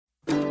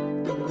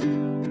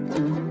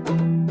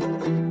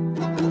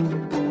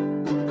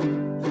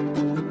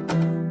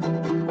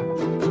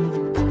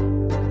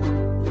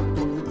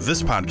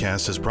This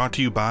podcast is brought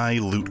to you by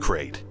Loot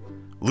Crate.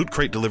 Loot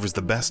Crate delivers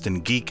the best in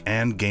geek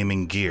and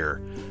gaming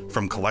gear.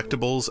 From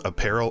collectibles,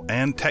 apparel,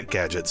 and tech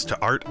gadgets to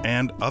art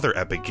and other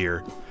epic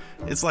gear,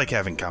 it's like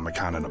having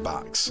Comic-Con in a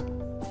box.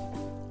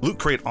 Loot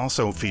Crate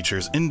also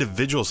features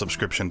individual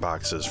subscription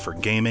boxes for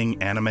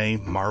gaming,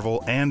 anime,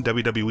 Marvel, and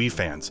WWE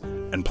fans,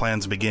 and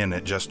plans begin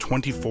at just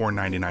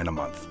 $24.99 a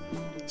month.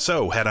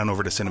 So head on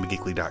over to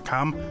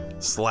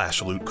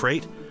cinemageekly.com/Loot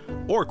Crate,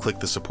 or click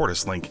the support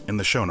us link in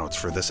the show notes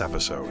for this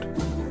episode.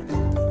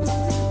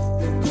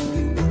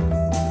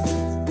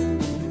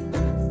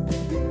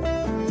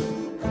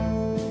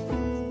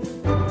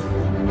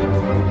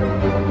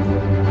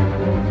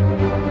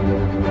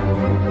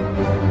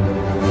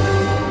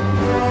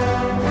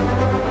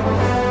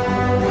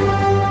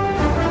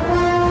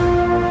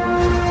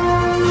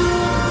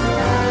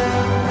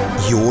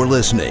 You're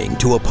listening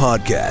to a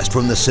podcast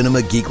from the Cinema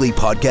Geekly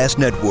Podcast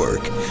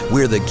Network.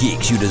 We're the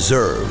geeks you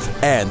deserve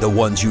and the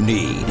ones you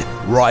need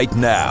right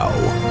now.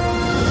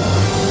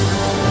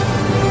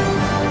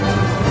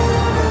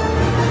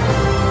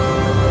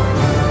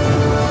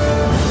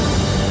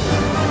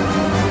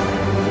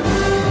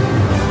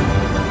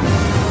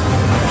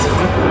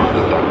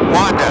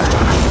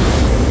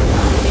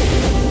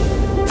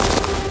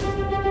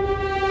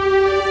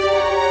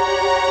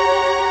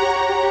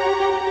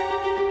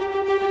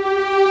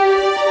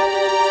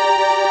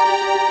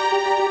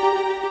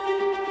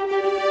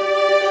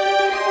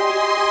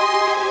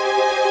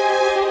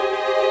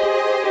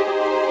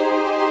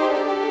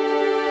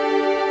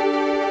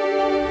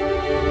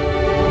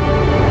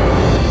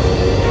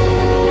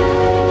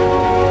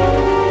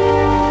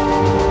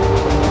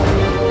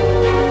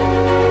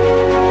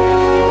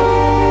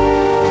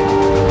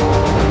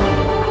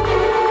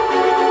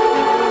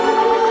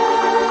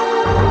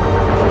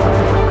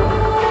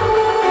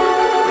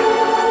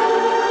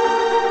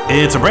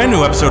 It's a brand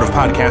new episode of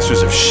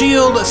Podcasters of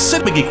S.H.I.E.L.D.,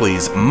 Cinema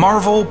Geekly's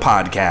Marvel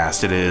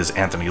podcast. It is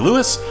Anthony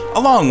Lewis,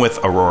 along with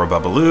Aurora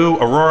Babaloo.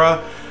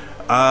 Aurora,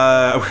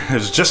 I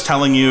was just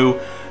telling you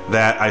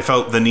that I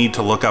felt the need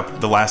to look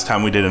up the last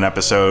time we did an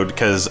episode,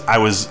 because I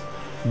was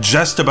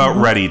just about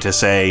ready to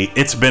say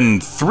it's been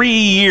 3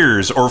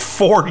 years or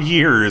 4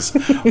 years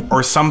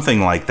or something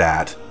like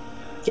that.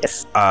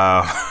 Yes.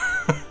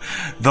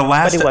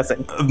 But it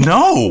wasn't.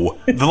 No!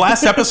 The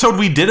last episode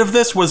we did of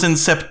this was in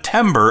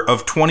September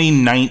of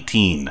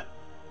 2019.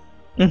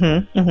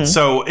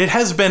 So it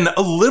has been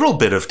a little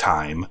bit of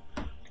time.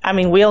 I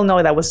mean, we all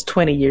know that was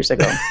 20 years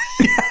ago.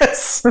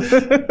 Yes!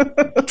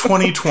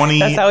 2020.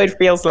 That's how it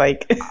feels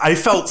like. I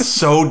felt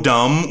so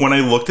dumb when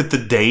I looked at the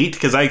date,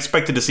 because I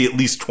expected to see at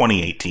least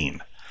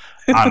 2018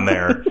 on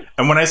there.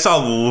 And when I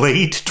saw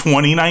late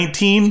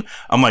 2019,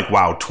 I'm like,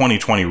 wow,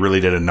 2020 really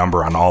did a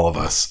number on all of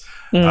us.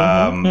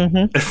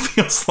 It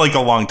feels like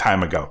a long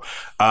time ago.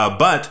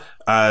 But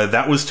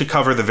that was to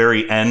cover the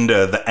very end,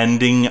 the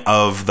ending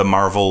of the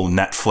Marvel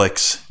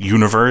Netflix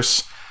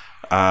universe,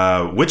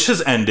 which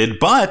has ended.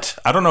 But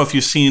I don't know if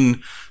you've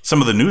seen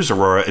some of the news,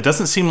 Aurora. It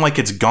doesn't seem like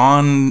it's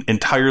gone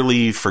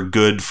entirely for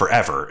good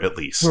forever, at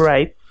least.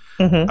 Right.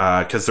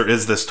 Because there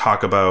is this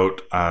talk about,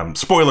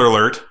 spoiler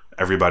alert,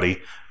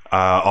 everybody,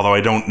 although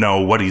I don't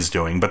know what he's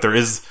doing, but there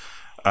is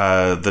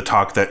the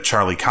talk that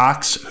Charlie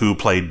Cox, who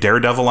played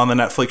Daredevil on the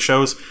Netflix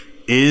shows,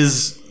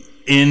 is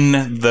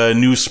in the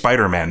new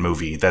Spider-Man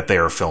movie that they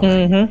are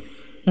filming.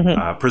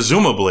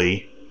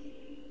 Presumably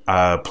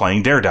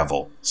playing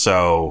Daredevil.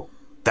 So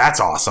that's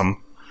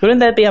awesome. Wouldn't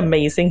that be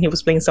amazing? He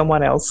was playing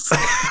someone else.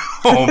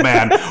 Oh,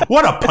 man.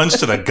 What a punch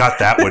to the gut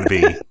that would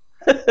be.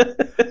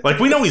 Like,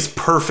 we know he's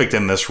perfect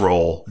in this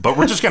role, but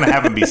we're just going to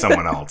have him be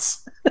someone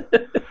else.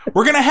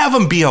 We're going to have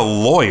him be a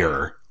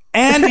lawyer.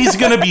 And he's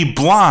going to be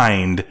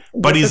blind,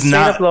 but he's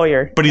not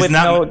lawyer. But he's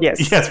not. No,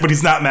 yes, but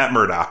he's not Matt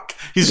Murdock.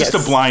 He's just a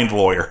blind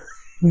lawyer.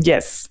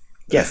 Yes.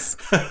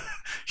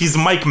 He's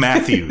Mike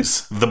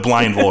Matthews, the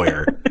blind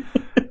lawyer.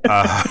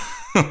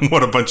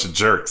 What a bunch of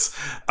jerks.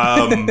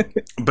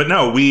 But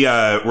no,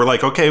 we're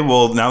like, okay,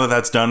 well, now that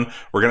that's done,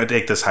 we're going to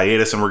take this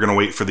hiatus and we're going to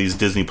wait for these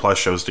Disney Plus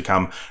shows to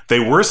come. They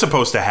were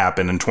supposed to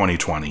happen in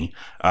 2020,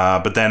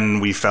 but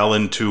then we fell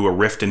into a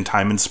rift in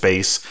time and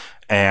space.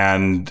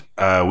 And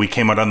we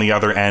came out on the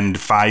other end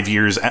 5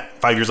 years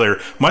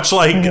later, much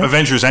like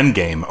Avengers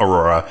Endgame,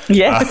 Aurora.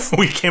 Yes.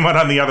 We came out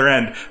on the other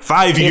end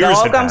 5 years had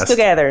passed. It all comes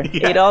together.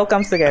 Yeah. It all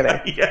comes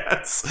together.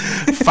 Yes.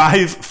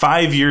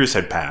 Five years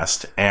had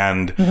passed,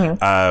 and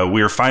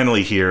we are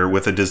finally here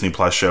with the Disney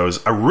Plus shows.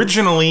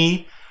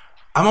 Originally,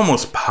 I'm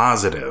almost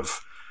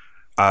positive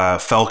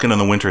Falcon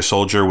and the Winter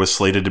Soldier was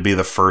slated to be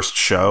the first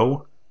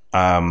show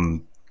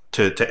to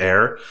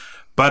air.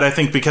 But I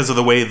think because of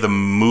the way the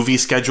movie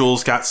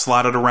schedules got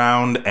slotted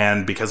around,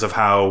 and because of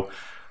how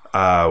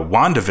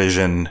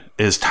WandaVision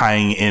is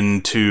tying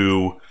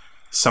into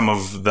some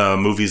of the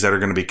movies that are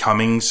going to be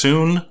coming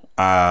soon,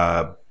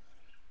 I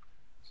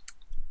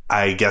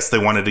guess they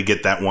wanted to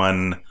get that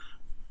one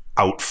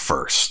out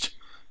first.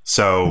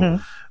 So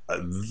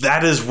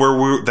that is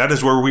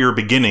where we are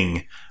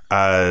beginning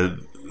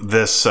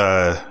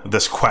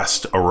this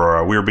quest,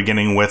 Aurora. We are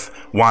beginning with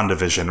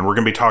WandaVision, and we're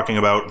going to be talking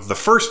about the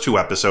first 2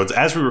 episodes.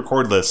 As we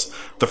record this,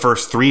 the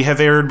first 3 have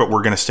aired, but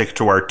we're going to stick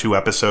to our 2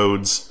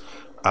 episodes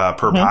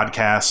per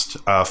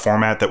podcast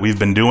format that we've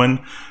been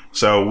doing.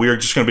 So we're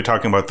just going to be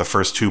talking about the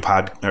first 2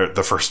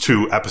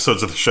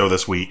 episodes of the show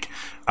this week.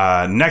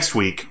 Next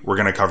week, we're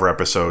going to cover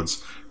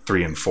episodes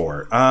 3 and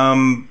 4.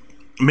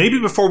 Maybe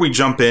before we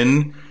jump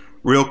in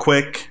real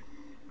quick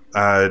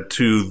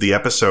to the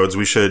episodes,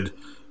 we should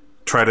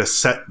try to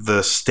set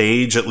the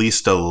stage at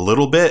least a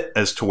little bit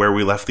as to where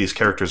we left these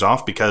characters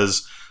off,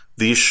 because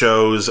these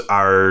shows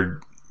are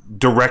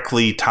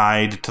directly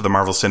tied to the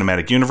Marvel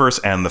Cinematic Universe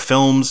and the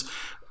films.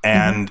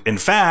 And in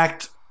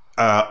fact,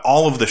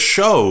 all of the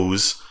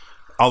shows,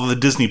 all of the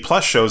Disney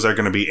Plus shows that are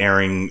going to be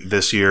airing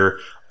this year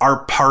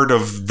are part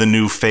of the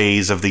new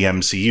phase of the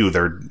MCU.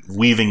 They're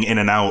weaving in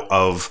and out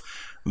of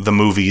the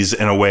movies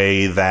in a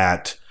way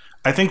that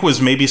I think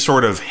was maybe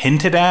sort of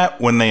hinted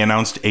at when they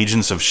announced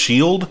Agents of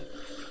S.H.I.E.L.D.,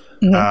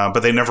 but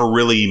they never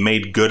really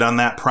made good on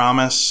that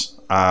promise,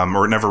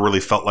 or it never really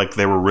felt like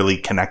they were really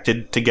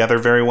connected together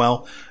very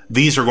well.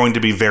 These are going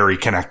to be very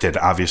connected,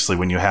 obviously,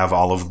 when you have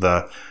all of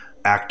the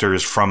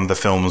actors from the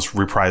films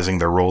reprising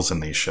their roles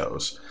in these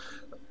shows.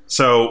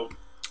 So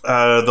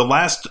the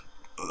last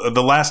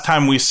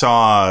time we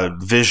saw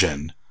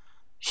Vision,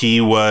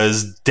 he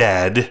was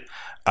dead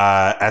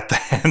at the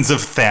hands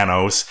of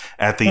Thanos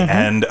at the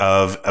end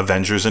of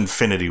Avengers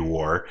Infinity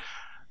War.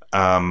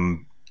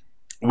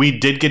 We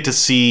did get to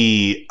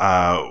see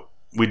Wanda,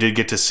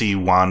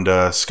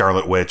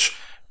 Scarlet Witch,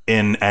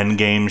 in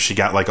Endgame. She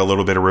got like a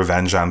little bit of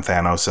revenge on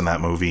Thanos in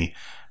that movie,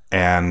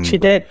 and She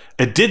did.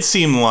 It did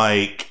seem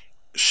like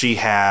she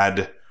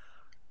had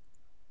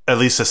at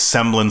least a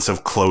semblance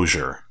of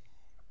closure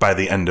by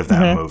the end of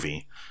that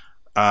movie.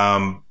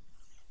 I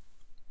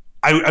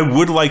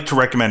would like to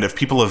recommend, if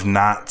people have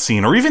not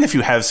seen, or even if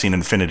you have seen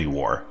Infinity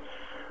War,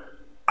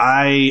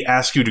 I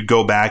ask you to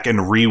go back and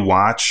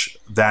rewatch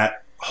that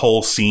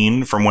whole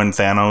scene from when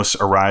Thanos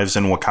arrives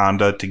in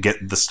Wakanda to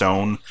get the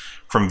stone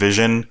from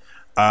Vision.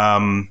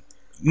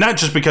 Not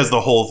just because the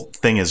whole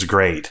thing is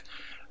great,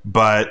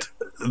 but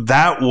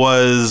that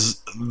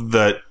was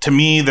to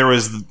me,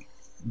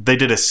 they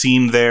did a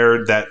scene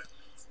there that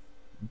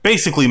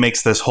basically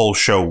makes this whole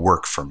show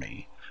work for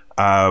me.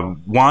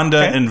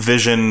 Wanda and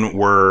Vision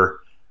were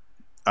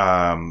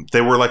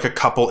like a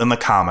couple in the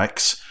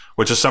comics,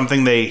 which is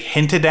something they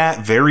hinted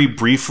at very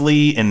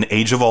briefly in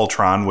Age of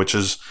Ultron, which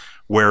is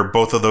where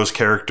both of those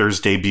characters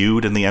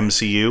debuted in the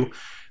MCU.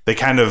 They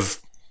kind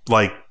of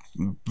like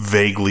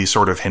vaguely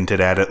sort of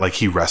hinted at it, like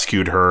he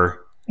rescued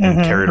her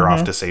and carried her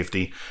off to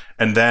safety.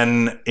 And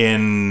then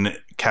in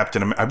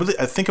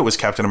I think it was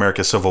Captain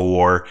America Civil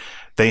War,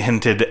 they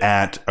hinted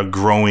at a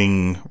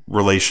growing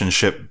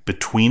relationship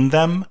between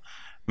them,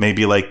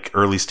 maybe like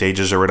early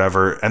stages or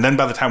whatever. And then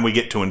by the time we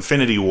get to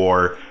Infinity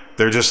War,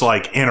 they're just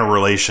like in a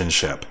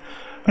relationship,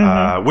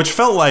 which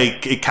felt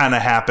like it kind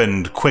of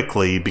happened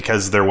quickly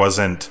because there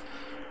wasn't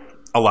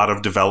a lot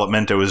of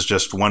development. It was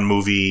just one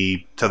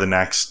movie to the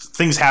next.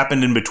 Things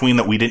happened in between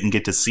that we didn't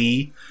get to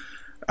see.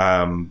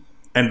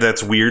 And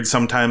that's weird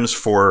sometimes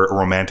for a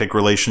romantic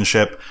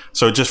relationship.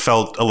 So it just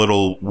felt a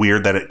little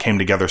weird that it came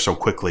together so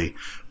quickly.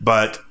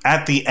 But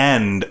at the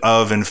end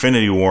of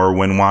Infinity War,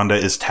 when Wanda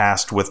is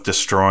tasked with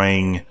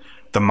destroying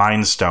the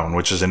Mind Stone,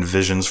 which is in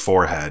Vision's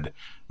forehead,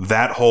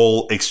 that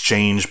whole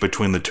exchange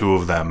between the two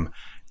of them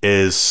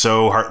is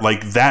so hard.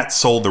 Like, that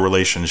sold the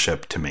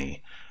relationship to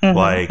me.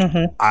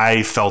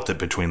 I felt it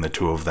between the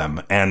two of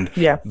them. And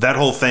that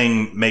whole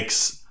thing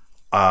makes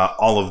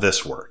all of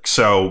this work.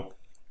 So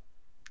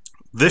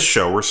this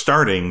show, we're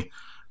starting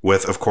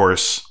with, of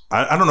course,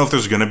 I don't know if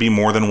there's going to be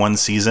more than one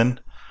season.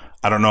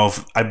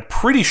 I'm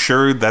pretty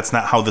sure that's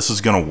not how this is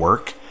going to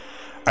work.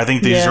 I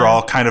think these are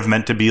all kind of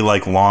meant to be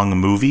like long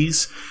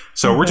movies.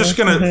 So we're just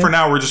going to, for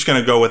now, we're just going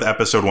to go with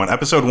episode 1.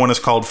 Episode 1 is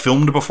called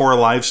Filmed Before a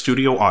Live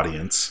Studio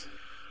Audience.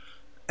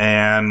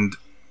 And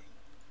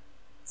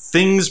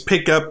things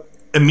pick up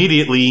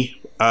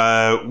immediately,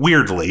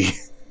 weirdly.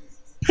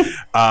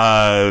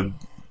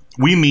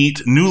 We meet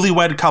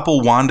newlywed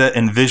couple Wanda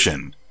and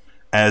Vision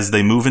as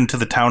they move into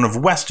the town of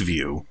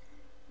Westview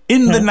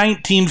in the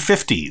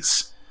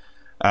 1950s.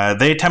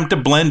 They attempt to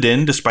blend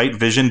in despite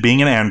Vision being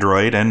an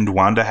android and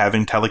Wanda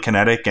having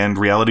telekinetic and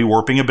reality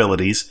warping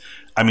abilities.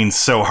 I mean,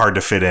 so hard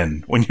to fit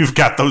in when you've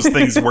got those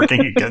things working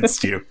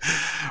against you.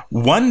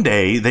 One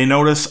day, they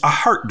notice a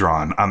heart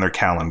drawn on their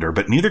calendar,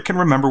 but neither can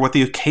remember what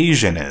the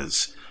occasion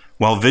is.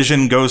 While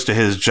Vision goes to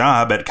his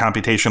job at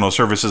Computational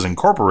Services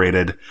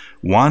Incorporated,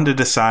 Wanda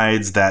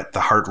decides that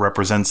the heart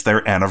represents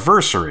their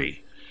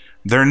anniversary.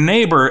 Their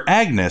neighbor,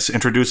 Agnes,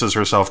 introduces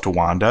herself to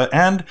Wanda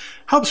and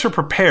helps her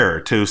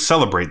prepare to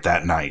celebrate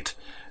that night.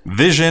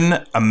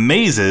 Vision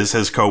amazes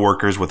his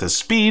coworkers with his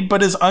speed,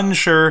 but is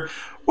unsure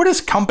what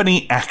his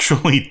company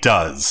actually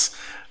does.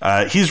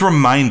 He's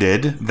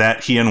reminded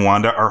that he and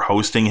Wanda are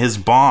hosting his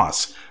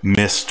boss,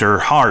 Mr.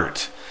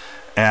 Hart.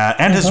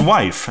 and his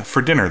wife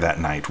for dinner that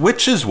night,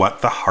 which is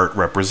what the heart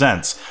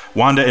represents.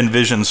 Wanda and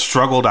Vision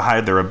struggle to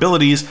hide their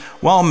abilities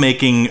while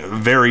making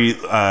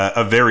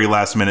a very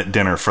last-minute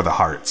dinner for the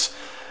Hearts.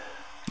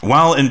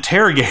 While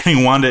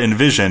interrogating Wanda and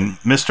Vision,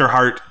 Mr.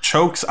 Hart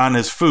chokes on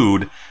his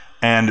food,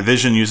 and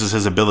Vision uses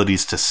his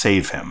abilities to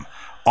save him.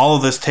 All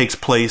of this takes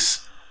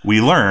place,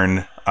 we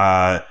learn,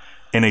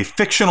 in a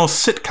fictional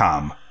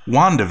sitcom,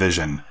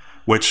 WandaVision,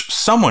 which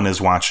someone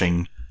is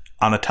watching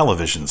on a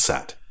television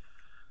set.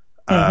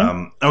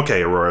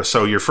 Okay, Aurora,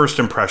 so your first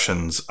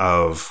impressions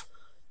of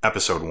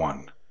episode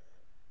 1.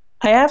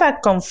 I have a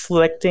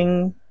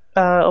conflicting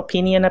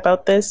opinion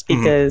about this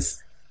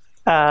because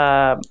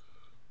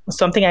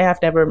something I have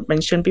never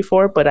mentioned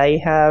before, but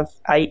I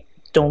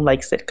don't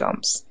like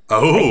sitcoms.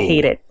 Oh.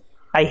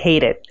 I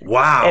hate it.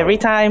 Wow. Every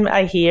time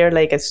I hear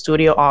like a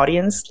studio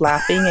audience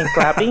laughing and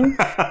clapping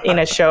in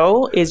a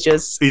show, it's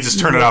just... You just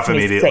turn it off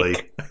immediately.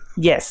 Sick.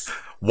 Yes.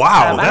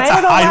 Wow, that's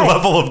a high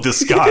level of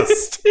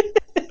disgust.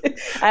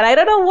 And I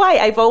don't know why.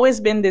 I've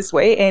always been this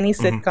way. Any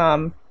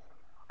sitcom,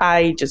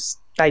 I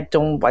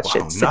don't watch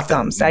it.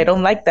 Sitcoms. I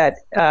don't like that.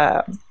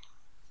 I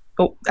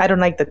don't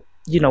like the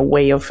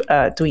way of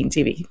doing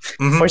TV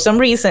for some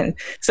reason.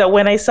 So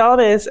when I saw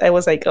this, I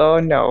was like, oh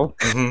no.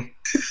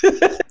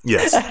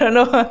 Yes. I don't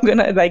know how I'm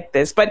gonna like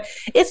this, but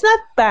it's not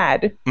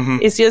bad.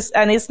 It's just,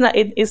 and it's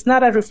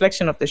not a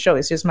reflection of the show.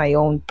 It's just my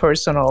own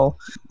personal,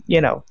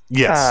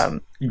 yes,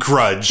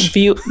 grudge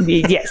view.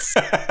 Yes,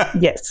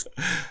 yes.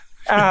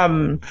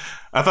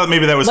 I thought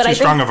maybe that was too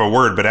strong of a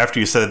word, but after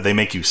you said they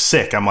make you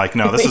sick, I'm like,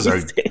 no, this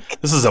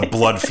is a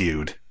blood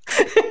feud.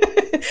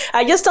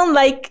 I just don't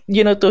like,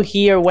 to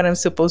hear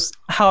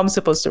how I'm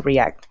supposed to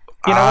react.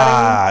 You know what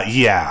I mean?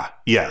 Yeah.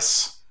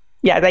 Yes.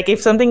 Yeah, like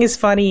if something is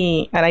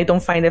funny and I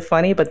don't find it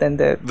funny, but then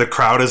the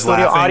crowd is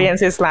laughing, the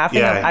audience is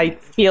laughing, I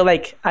feel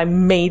like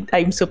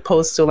I'm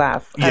supposed to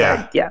laugh.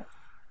 Yeah.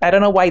 I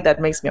don't know why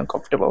that makes me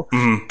uncomfortable,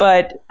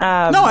 but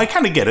no, I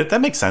kind of get it.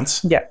 That makes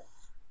sense. Yeah.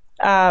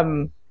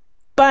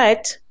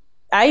 But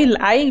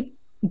I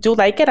do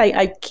like it.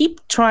 I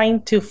keep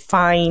trying to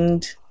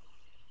find,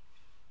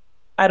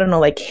 I don't know,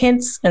 like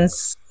hints and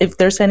if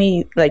there's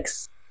any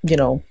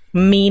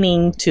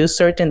meaning to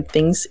certain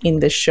things in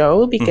the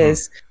show,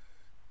 because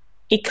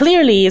it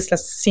clearly is a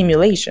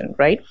simulation,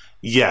 right?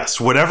 Yes.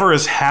 Whatever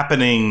is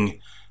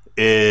happening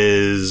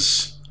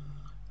is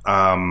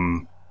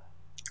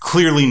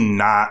clearly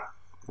not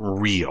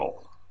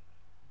real.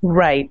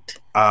 Right.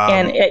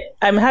 And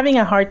I'm having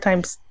a hard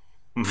time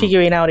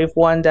figuring out if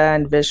Wanda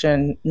and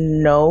Vision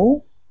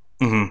know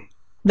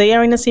they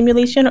are in a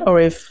simulation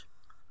or if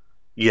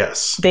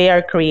they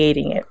are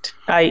creating it.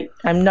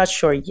 I'm not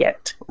sure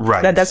yet.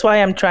 Right. That's why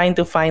I'm trying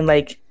to find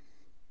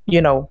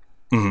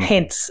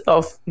hints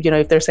of,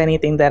 if there's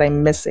anything that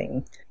I'm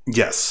missing.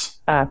 Yes.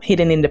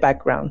 Hidden in the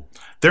background.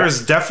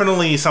 There's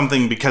definitely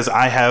something, because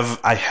I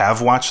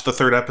have watched the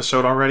 3rd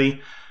episode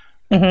already.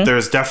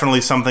 There's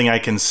definitely something I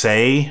can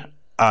say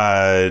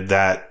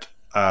that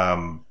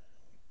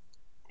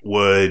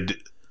would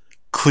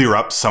clear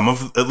up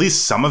at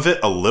least some of it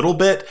a little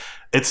bit.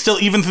 It's still,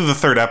 even through the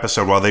 3rd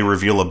episode, while they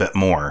reveal a bit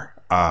more,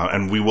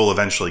 and we will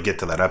eventually get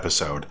to that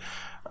episode,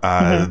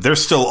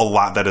 there's still a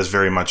lot that is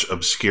very much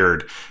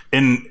obscured.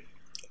 And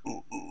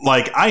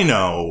I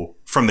know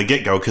from the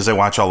get-go, because I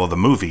watch all of the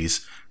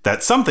movies,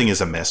 that something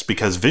is amiss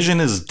because Vision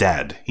is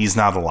dead. He's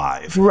not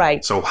alive.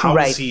 Right. So how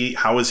is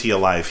he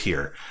alive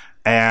here?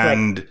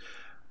 And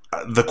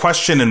the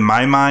question in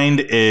my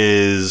mind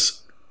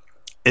is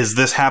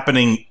this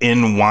happening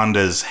in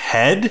Wanda's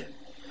head,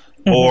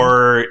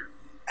 or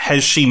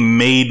has she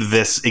made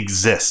this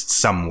exist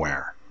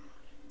somewhere?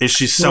 Is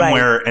she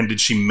somewhere, and did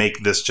she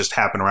make this just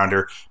happen around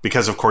her?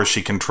 Because, of course,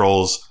 she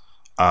controls,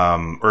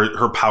 or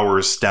her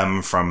powers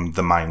stem from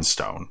the Mind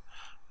Stone.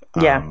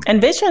 Yeah,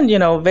 and Vision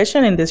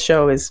in this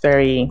show is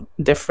very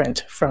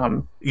different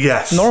from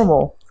the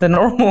normal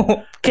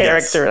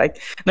character. Yes.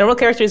 Normal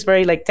character is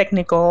very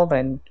technical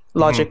and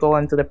logical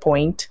and to the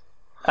point,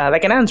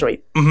 like an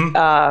android.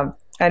 And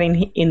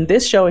in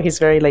this show, he's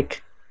very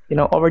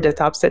over the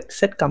top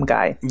sitcom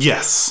guy.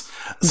 Yes.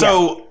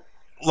 So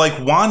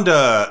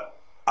Wanda,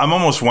 I'm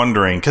almost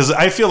wondering, because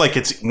I feel like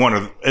it's one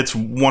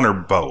or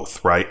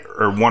both, right?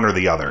 Or one or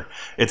the other.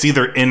 It's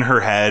either in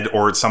her head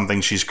or it's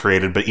something she's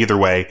created, but either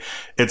way,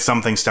 it's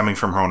something stemming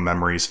from her own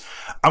memories.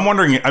 I'm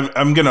wondering,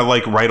 I'm going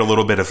to write a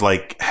little bit of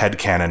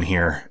headcanon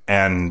here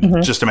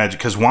and just imagine,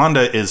 because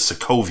Wanda is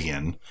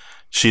Sokovian.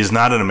 She's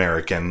not an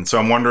American. So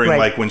I'm wondering,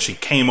 when she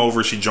came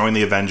over, she joined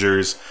the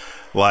Avengers,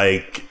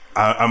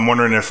 I'm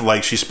wondering if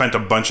she spent a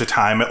bunch of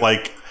time at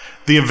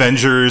the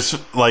Avengers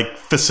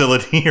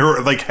facility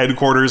or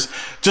headquarters,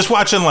 just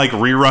watching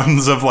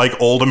reruns of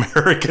old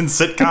American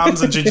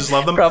sitcoms, and she just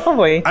loved them.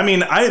 Probably. I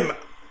mean,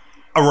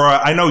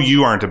 Aurora, I know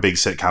you aren't a big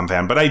sitcom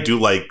fan, but I do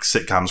like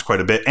sitcoms quite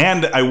a bit,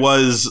 and I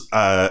was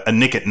a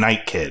Nick at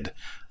Night kid.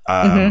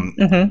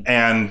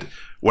 And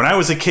when I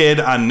was a kid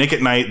on Nick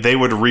at Night, they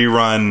would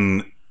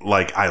rerun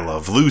I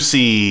Love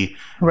Lucy,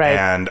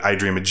 and I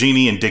Dream of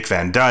Jeannie, and Dick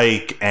Van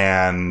Dyke,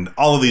 and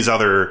all of these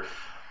other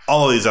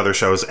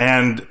shows.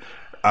 And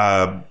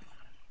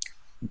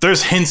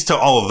there's hints to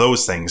all of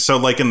those things. So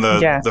like in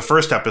the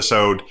first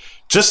episode,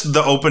 just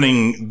the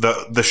opening,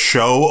 the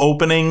show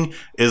opening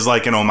is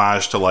like an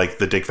homage to like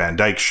the Dick Van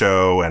Dyke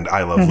Show and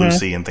I Love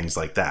Lucy and things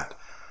like that.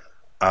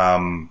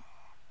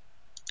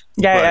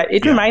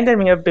 It reminded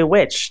me of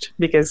Bewitched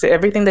because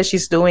everything that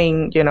she's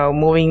doing,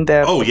 moving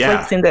the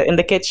plates in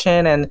the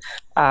kitchen and,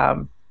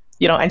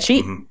 and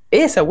she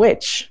is a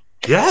witch.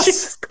 Yes.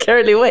 She's a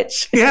scary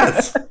witch.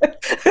 Yes.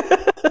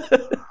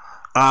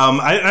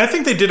 I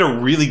think they did a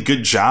really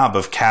good job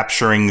of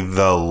capturing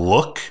the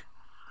look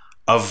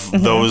of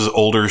those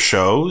older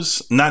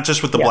shows, not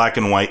just with the black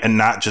and white and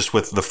not just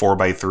with the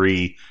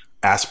 4:3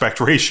 aspect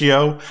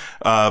ratio,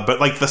 but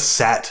like the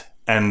set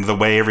and the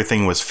way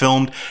everything was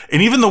filmed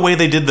and even the way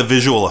they did the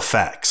visual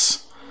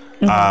effects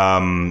in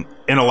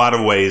a lot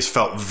of ways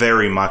felt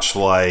very much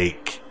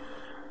like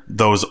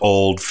those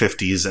old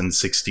 50s and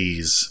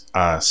 60s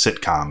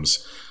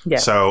sitcoms. Yeah.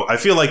 So I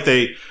feel like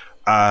they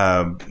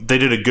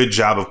did a good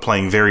job of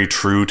playing very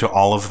true to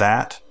all of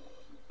that,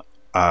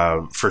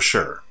 for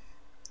sure.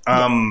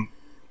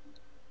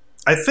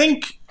 I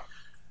think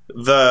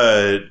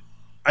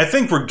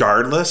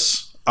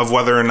regardless of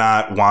whether or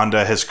not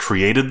Wanda has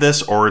created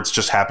this or it's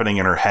just happening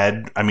in her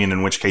head, I mean,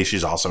 in which case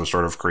she's also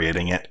sort of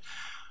creating it.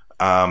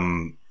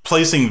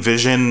 Placing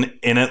Vision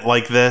in it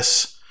like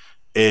this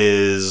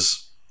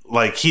is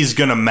like he's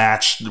going to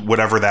match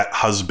whatever that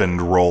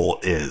husband role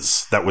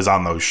is that was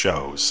on those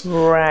shows.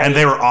 Right. And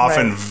they were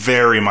often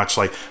very much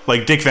like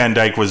Dick Van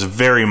Dyke was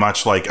very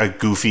much like a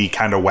goofy,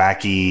 kind of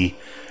wacky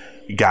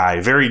guy,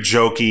 very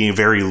jokey,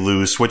 very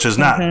loose, which was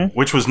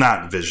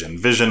not Vision.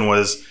 Vision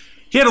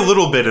he had a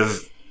little bit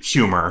of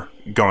humor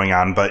going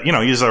on, but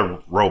he's a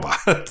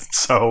robot.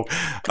 So,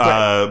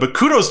 but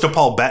kudos to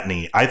Paul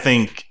Bettany. I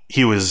think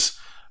he was,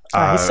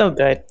 he's so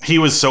good. He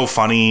was so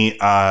funny.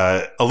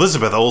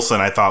 Elizabeth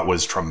Olsen, I thought,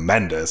 was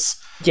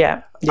tremendous.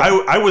 Yeah.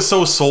 I was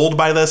so sold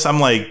by this. I'm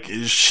like,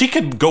 she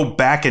could go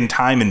back in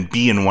time and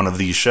be in one of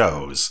these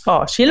shows.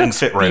 Oh, she looks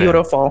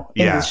beautiful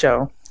in this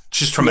show.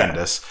 She's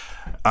tremendous.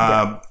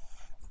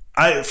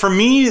 For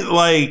me,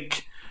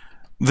 like,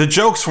 the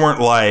jokes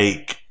weren't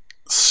like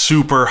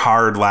super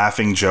hard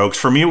laughing jokes.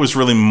 For me, it was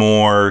really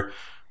more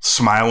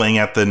smiling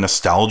at the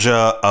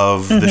nostalgia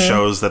of the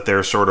shows that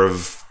they're sort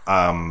of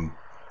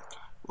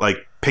like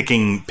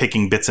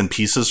picking bits and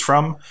pieces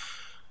from.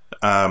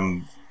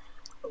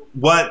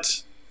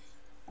 What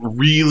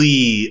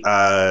really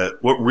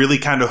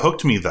kind of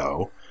hooked me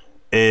though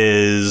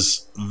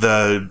is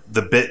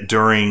the bit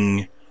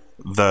during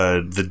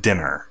the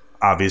dinner.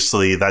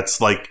 Obviously, that's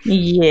like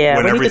we need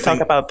to talk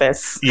about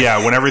this.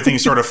 Yeah, when everything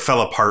sort of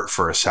fell apart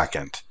for a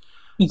second.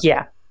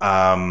 Yeah.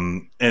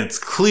 And it's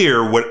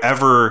clear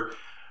whatever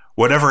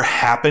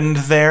happened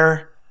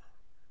there,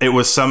 it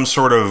was some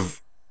sort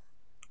of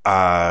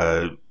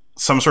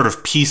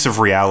piece of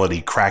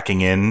reality cracking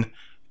in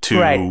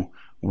to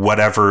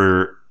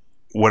whatever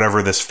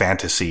this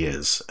fantasy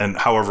is and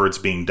however it's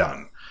being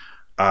done.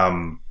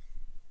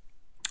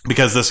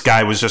 Because this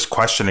guy was just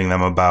questioning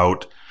them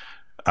about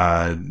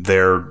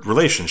their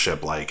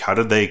relationship, like how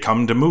did they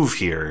come to move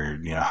here?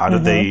 How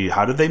did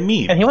they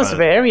meet? And he was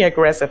very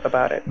aggressive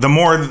about it. The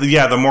more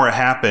it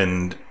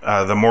happened,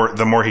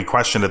 the more he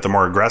questioned it, the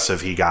more aggressive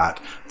he got,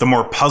 the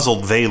more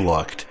puzzled they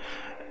looked,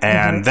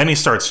 and then he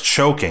starts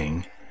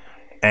choking,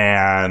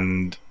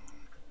 and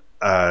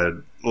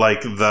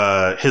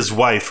his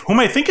wife, whom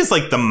I think is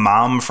like the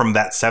mom from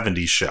that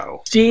 70s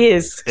show. She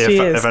is.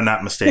 If I'm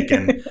not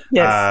mistaken.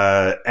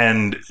 Yes.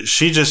 And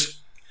she just.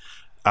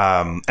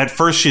 At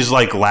first she's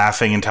like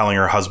laughing and telling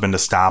her husband to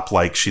stop,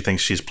 like she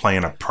thinks she's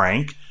playing a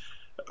prank,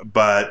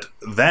 but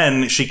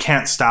then she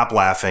can't stop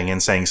laughing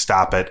and saying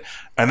stop it,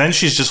 and then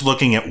she's just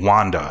looking at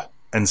Wanda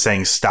and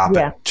saying stop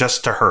it,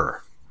 just to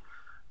her,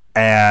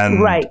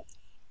 and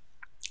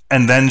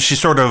and then she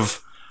sort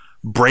of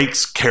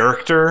breaks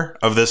character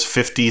of this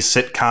 50s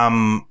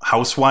sitcom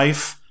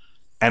housewife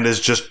and is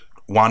just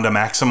Wanda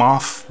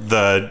Maximoff,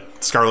 the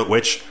Scarlet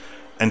Witch,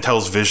 and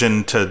tells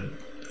Vision to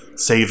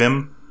save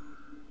him,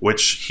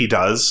 which he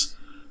does.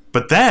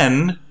 But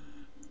then,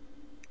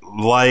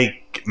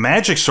 like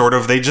magic sort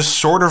of, they just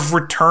sort of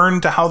return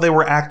to how they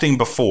were acting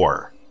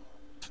before.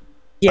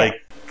 Yeah.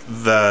 Like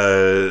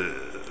the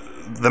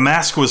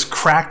mask was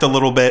cracked a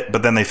little bit,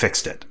 but then they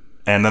fixed it.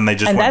 And then they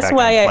just went back to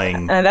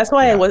playing. And that's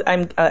why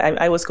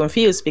I was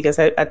confused, because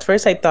at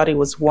first I thought it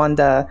was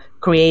Wanda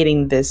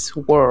creating this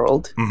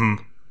world.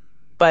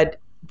 But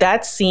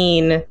that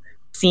scene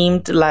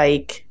seemed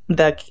like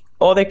the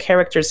other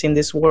characters in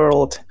this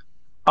world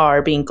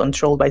are being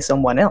controlled by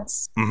someone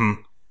else.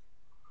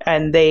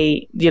 And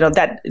they,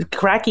 that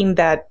cracking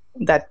that,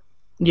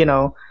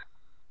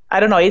 I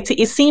don't know.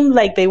 It seemed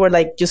like they were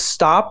like, just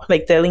stop,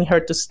 like telling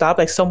her to stop,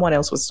 like someone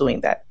else was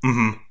doing that.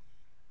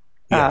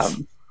 Yes.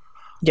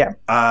 Yeah.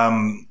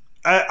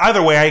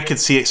 Either way, I could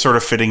see it sort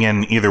of fitting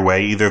in either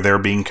way. Either they're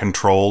being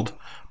controlled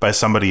by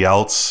somebody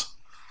else,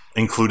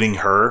 including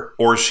her,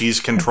 or she's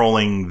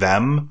controlling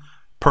them,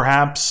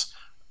 perhaps.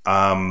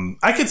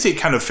 I could see it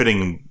kind of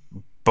fitting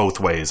both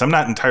ways. I'm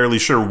not entirely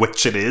sure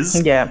which it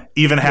is. Yeah.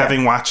 Even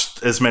having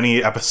watched as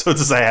many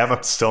episodes as I have,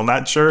 I'm still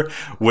not sure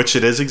which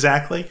it is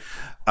exactly.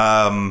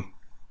 So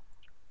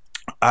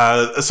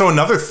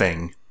another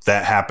thing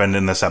that happened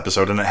in this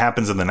episode, and it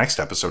happens in the next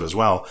episode as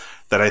well,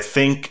 that I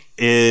think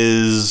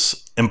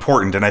is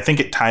important, and I think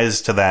it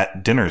ties to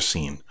that dinner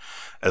scene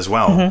as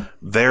well. Mm-hmm.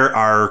 There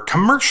are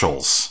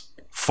commercials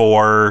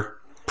for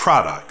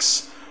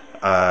products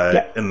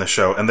in the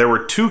show, and there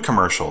were 2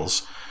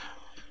 commercials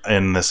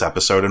in this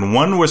episode, and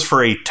one was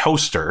for a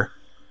toaster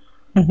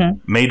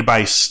made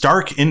by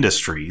Stark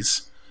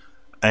Industries,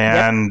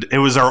 and it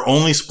was our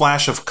only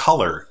splash of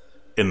color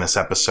in this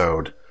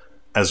episode,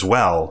 as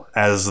well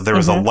as there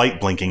was a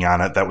light blinking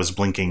on it that was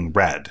blinking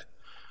red.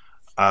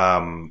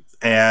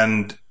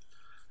 And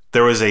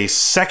there was a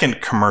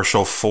second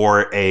commercial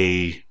for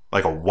a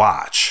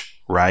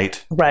watch,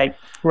 right? Right.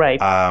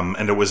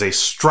 And it was a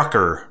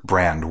Strucker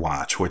brand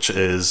watch, which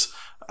is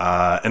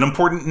an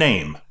important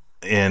name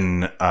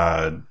in...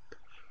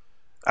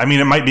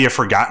 it might be a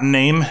forgotten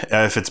name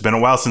if it's been a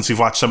while since you've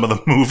watched some of the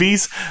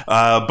movies,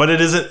 but it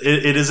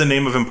is a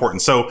name of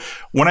importance. So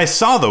when I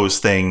saw those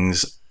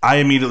things, I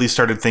immediately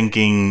started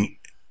thinking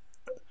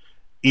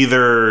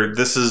either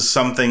this is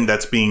something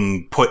that's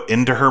being put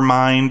into her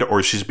mind,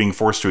 or she's being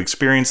forced to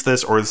experience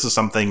this, or this is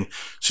something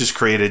she's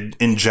created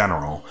in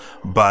general.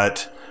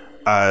 But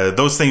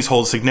those things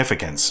hold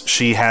significance.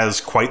 She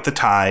has quite the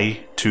tie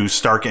to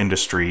Stark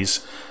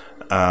Industries.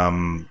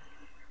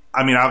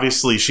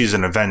 Obviously she's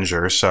an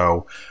Avenger,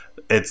 so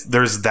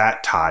there's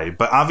that tie.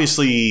 But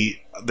obviously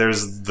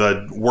there's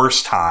the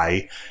worst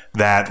tie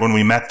that when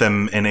we met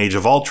them in Age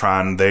of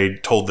Ultron, they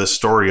told this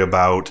story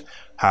about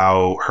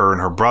how her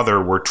and her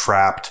brother were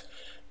trapped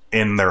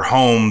in their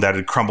home that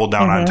had crumbled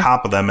down on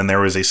top of them, and there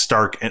was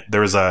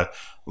a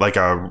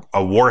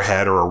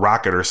warhead or a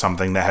rocket or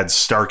something that had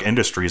Stark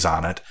Industries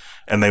on it,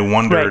 and they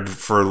wondered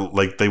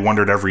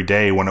every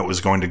day when it was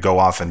going to go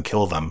off and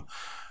kill them.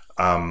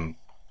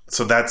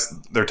 So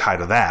they're tied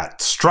to that.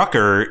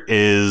 Strucker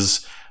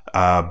is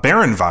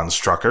Baron von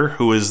Strucker,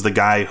 who is the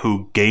guy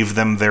who gave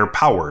them their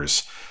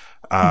powers.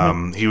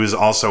 He was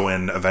also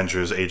in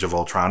Avengers Age of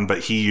Ultron, but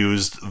he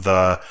used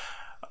the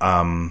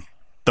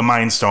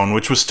Mind Stone,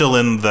 which was still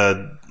in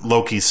the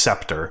Loki's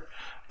scepter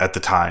at the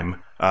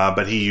time,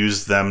 but he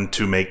used them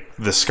to make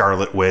the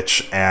Scarlet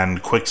Witch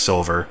and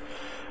Quicksilver.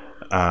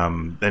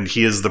 And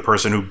he is the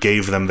person who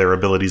gave them their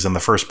abilities in the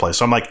first place.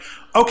 So I'm like,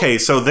 okay,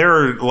 so there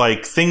are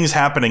things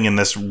happening in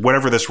this,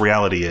 whatever this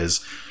reality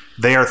is.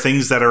 They are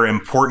things that are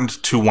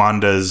important to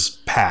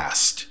Wanda's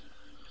past.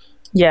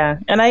 Yeah,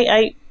 and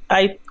I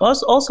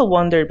also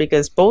wonder,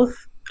 because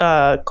both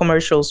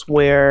commercials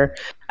were...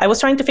 I was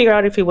trying to figure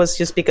out if it was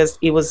just because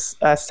it was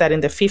set in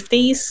the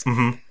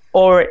 50s,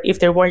 or if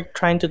they were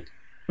trying to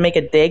make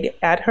a dig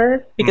at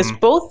her, because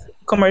both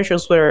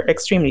commercials were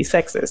extremely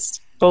sexist.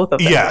 Both of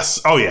them. Yes.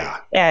 Oh, yeah.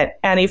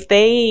 And if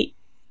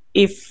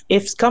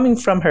it's coming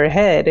from her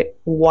head,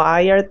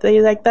 why are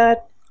they like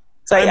that?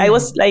 So I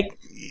was like,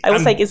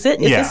 is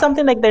this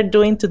something like they're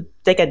doing to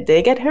take a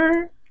dig at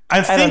her?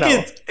 I think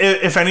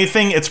if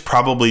anything, it's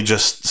probably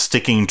just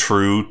sticking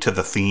true to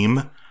the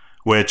theme,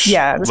 which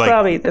that's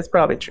probably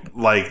true.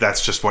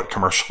 That's just what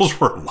commercials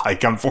were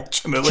like,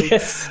 unfortunately.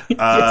 Yes.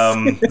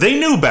 They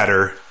knew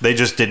better. They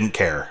just didn't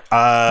care.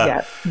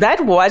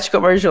 That watch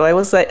commercial, I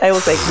was like,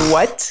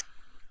 what?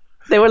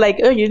 They were like,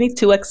 oh, you need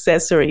 2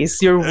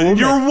 accessories. You're woman.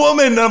 You're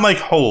woman. And I'm like,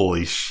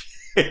 holy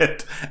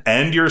shit.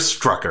 And you're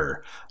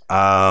Strucker.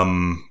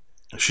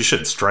 She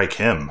should strike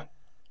him.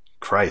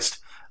 Christ.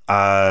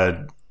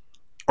 Or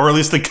at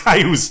least the guy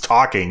who's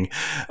talking.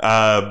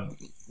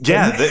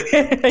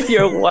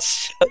 Your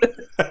wife.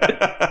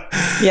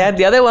 Yeah,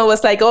 the other one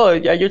was like, oh, are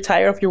you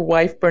tired of your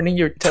wife burning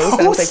your toast?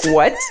 And I was like,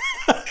 what?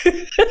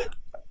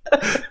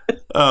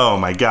 Oh,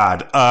 my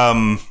God.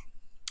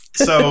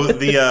 So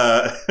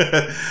the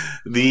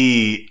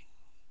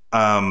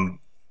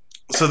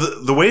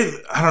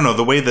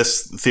way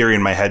this theory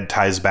in my head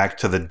ties back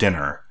to the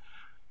dinner,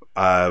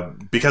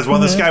 because while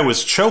this guy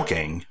was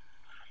choking,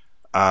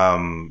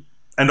 and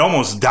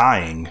almost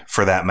dying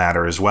for that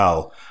matter as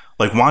well,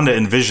 Wanda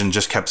and Vision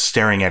just kept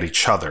staring at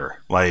each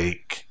other,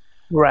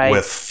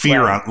 with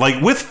fear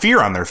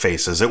on their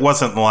faces. It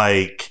wasn't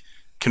like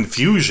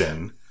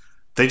confusion;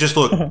 they just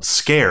looked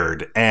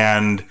scared.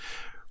 And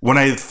when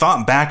I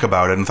thought back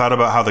about it and thought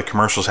about how the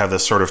commercials have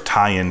this sort of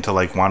tie-in to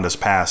Wanda's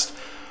past,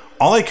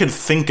 all I could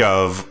think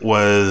of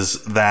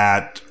was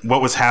that what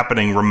was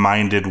happening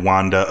reminded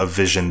Wanda of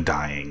Vision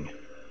dying,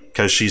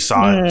 because she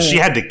saw she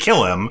had to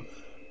kill him,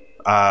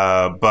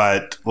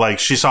 but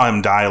she saw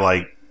him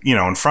die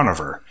in front of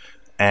her,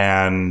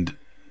 and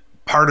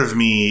part of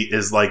me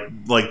is like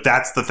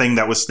that's the thing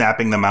that was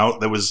snapping them out,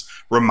 that was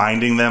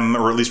reminding them,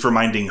 or at least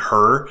reminding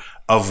her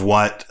of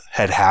what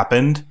had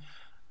happened,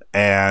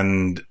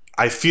 and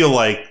I feel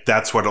like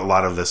that's what a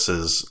lot of this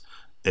is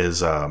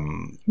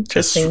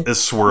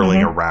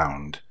swirling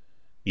around.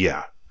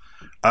 Yeah.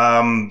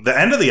 The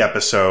end of the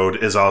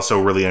episode is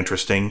also really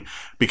interesting,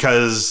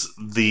 because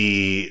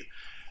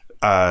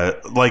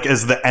like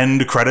as the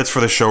end credits for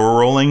the show are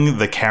rolling,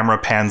 the camera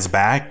pans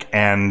back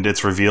and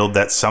it's revealed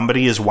that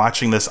somebody is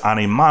watching this on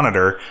a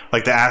monitor.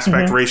 Like the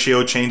aspect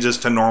ratio changes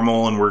to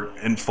normal and we're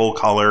in full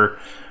color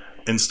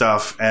and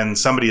stuff. And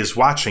somebody is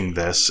watching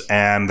this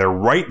and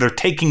they're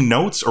taking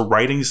notes or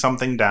writing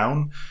something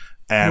down,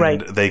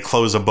 and they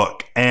close a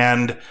book.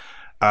 And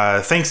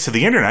thanks to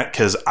the internet,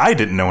 because I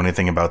didn't know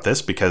anything about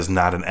this because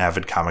not an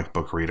avid comic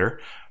book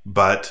reader,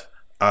 but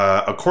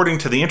according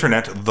to the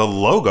internet, the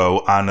logo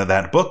on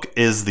that book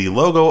is the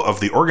logo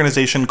of the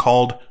organization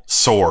called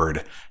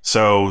SWORD.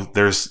 So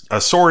there's a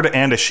sword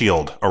and a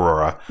shield,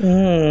 Aurora.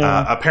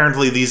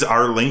 Apparently these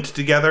are linked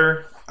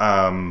together.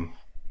 In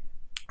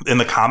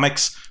the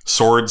comics,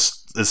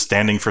 swords is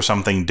standing for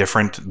something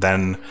different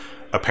than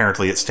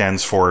apparently it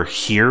stands for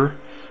here.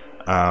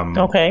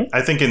 Okay.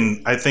 I think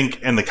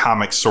in the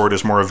comics, sword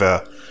is more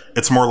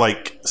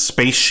like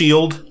space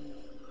shield.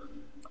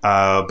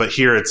 But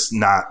here it's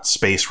not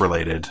space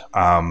related.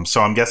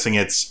 So I'm guessing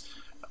it's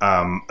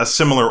a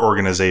similar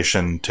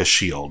organization to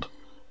SHIELD,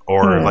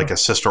 or like a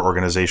sister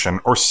organization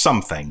or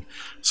something.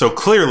 So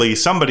clearly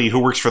somebody who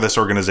works for this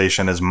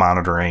organization is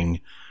monitoring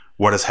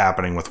what is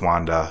happening with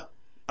Wanda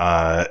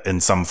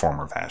in some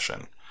form or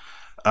fashion.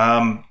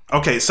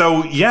 Okay,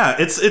 so yeah,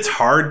 it's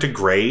hard to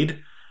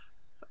grade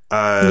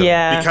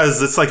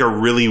because it's like a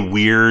really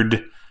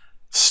weird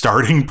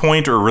starting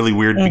point or a really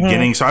weird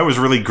beginning. So I was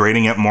really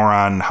grading it more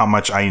on how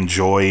much I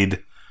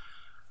enjoyed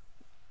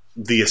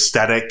the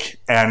aesthetic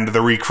and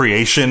the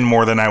recreation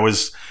more than I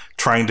was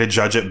trying to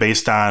judge it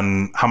based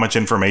on how much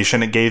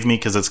information it gave me,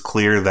 because it's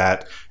clear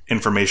that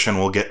information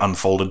will get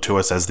unfolded to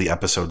us as the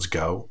episodes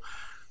go.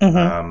 But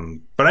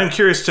I'm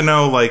curious to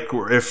know, like,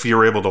 if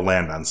you're able to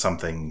land on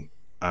something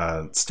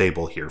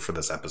stable here for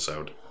this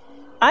episode.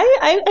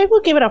 I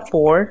will give it a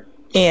 4,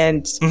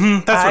 and that's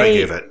what I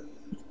gave it.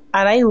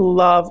 And I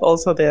love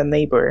also the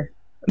neighbor,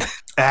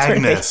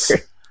 Agnes.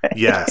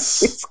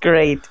 Yes, it's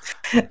great.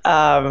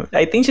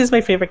 I think she's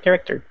my favorite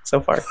character so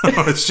far.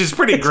 She's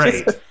pretty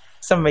great.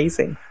 It's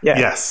amazing. Yeah.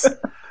 Yes,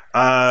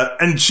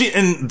 and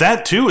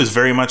that too is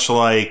very much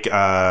like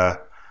a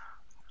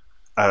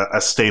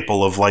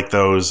staple of like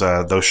those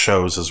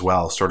shows as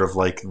well. Sort of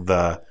like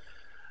the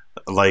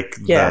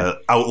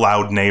out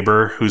loud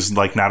neighbor who's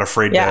like not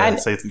afraid to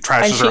say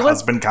trashes her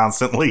husband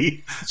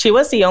constantly. She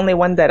was the only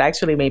one that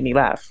actually made me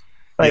laugh.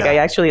 Like, I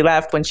actually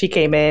laughed when she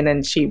came in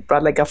and she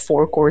brought like a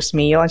 4-course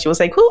meal, and she was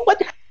like,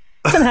 what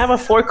doesn't have a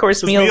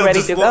 4-course meal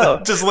ready to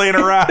go? Just laying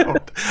around.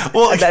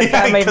 Well,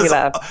 that made me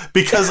laugh.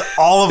 Because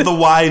all of the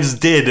wives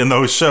did in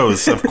those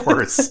shows, of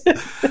course.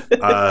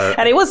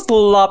 And it was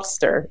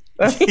lobster.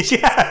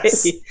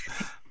 Yes.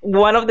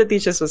 One of the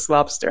dishes was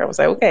lobster. I was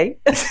like, okay.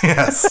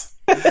 Yes.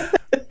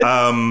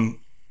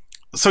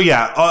 So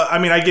yeah, I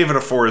mean, I gave it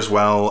a 4 as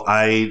well.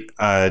 I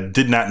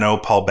did not know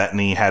Paul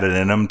Bettany had it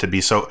in him to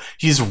be so.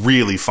 He's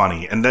really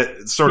funny, and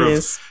that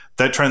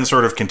trend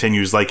sort of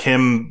continues. Like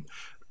him,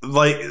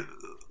 like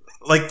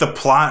the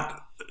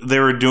plot they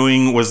were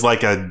doing was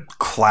like a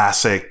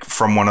classic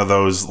from one of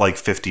those like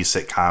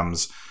 50s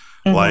sitcoms.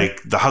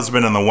 Like the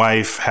husband and the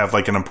wife have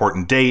like an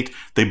important date.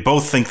 They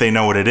both think they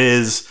know what it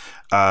is,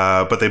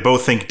 but they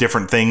both think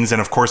different things, and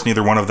of course,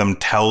 neither one of them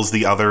tells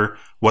the other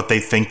what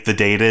they think the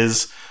date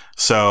is.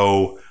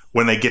 So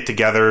when they get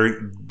together,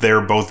 they're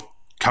both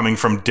coming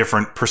from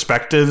different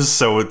perspectives.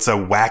 So it's a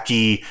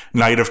wacky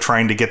night of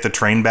trying to get the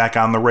train back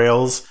on the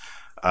rails.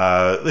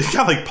 They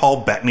got like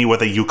Paul Bettany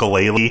with a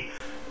ukulele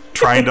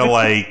trying to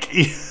like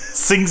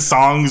sing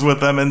songs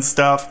with them and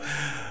stuff.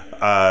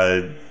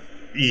 The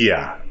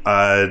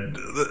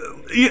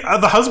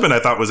husband I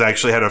thought was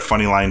actually had a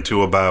funny line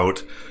too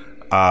about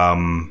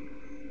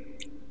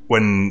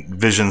when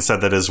Vision said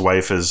that his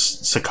wife is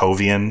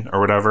Sokovian or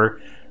whatever.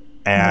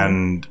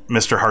 And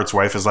Mr. Hart's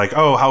wife is like,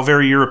 oh, how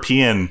very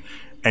European.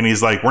 And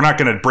he's like, we're not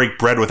going to break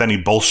bread with any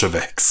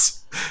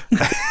Bolsheviks.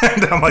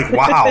 And I'm like,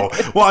 wow.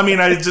 Well, I mean,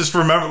 I just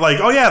remember like,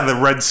 oh, yeah, the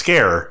Red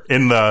Scare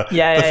in the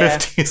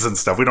 50s and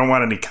stuff. We don't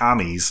want any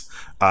commies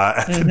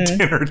at the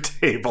dinner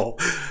table.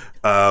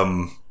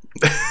 I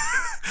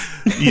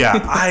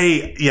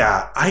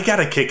got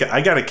a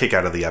kick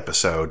out of the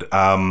episode.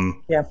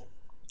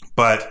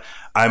 But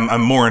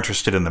I'm more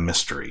interested in the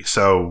mystery.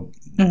 So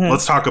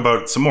let's talk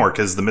about some more,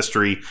 because the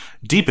mystery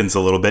deepens a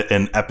little bit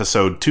in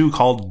episode 2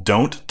 called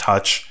Don't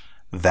Touch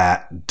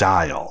That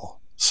Dial.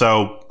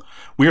 So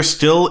we are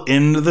still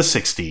in the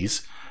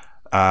 60s.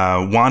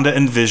 Wanda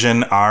and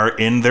Vision are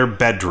in their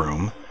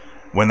bedroom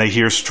when they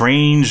hear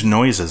strange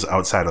noises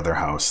outside of their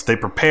house. They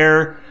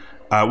prepare.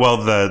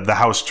 The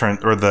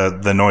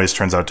noise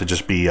turns out to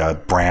just be a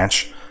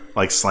branch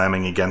like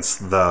slamming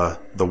against the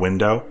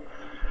window.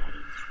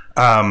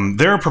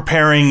 They're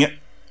preparing,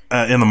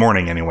 in the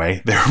morning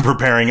anyway, they're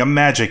preparing a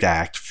magic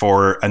act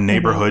for a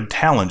neighborhood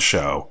talent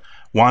show.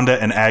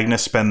 Wanda and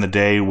Agnes spend the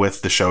day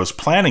with the show's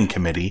planning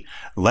committee,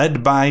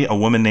 led by a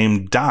woman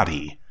named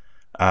Dottie.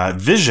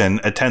 Vision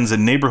attends a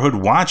neighborhood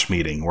watch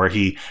meeting where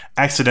he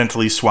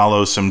accidentally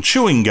swallows some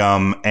chewing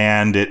gum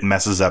and it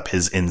messes up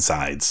his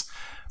insides.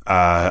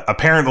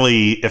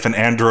 Apparently, if an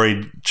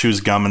android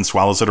chews gum and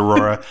swallows it,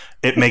 Aurora,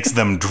 it makes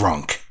them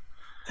drunk.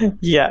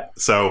 Yeah.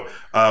 So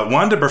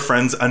Wanda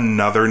befriends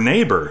another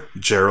neighbor,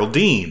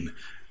 Geraldine,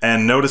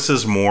 and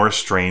notices more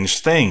strange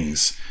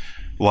things,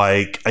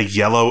 like a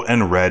yellow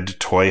and red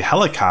toy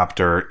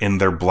helicopter in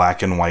their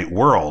black and white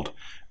world.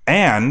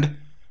 And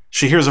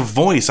she hears a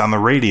voice on the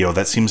radio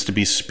that seems to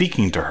be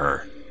speaking to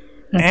her.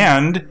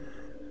 And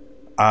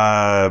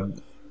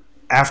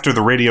after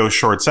the radio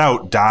shorts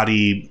out,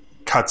 Dottie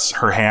cuts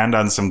her hand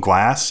on some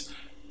glass,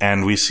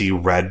 and we see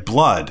red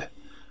blood.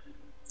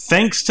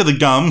 Thanks to the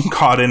gum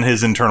caught in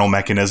his internal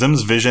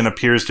mechanisms, Vision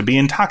appears to be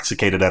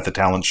intoxicated at the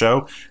talent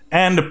show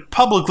and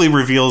publicly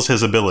reveals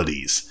his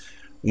abilities.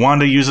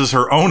 Wanda uses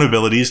her own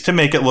abilities to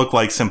make it look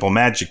like simple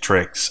magic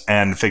tricks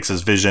and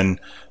fixes Vision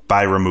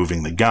by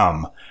removing the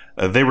gum.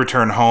 They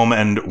return home,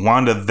 and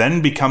Wanda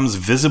then becomes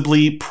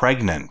visibly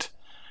pregnant.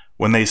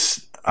 When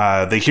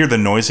they hear the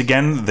noise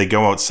again, they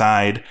go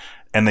outside,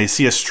 and they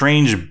see a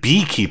strange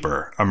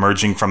beekeeper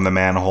emerging from the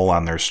manhole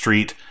on their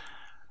street.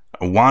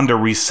 Wanda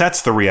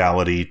resets the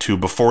reality to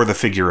before the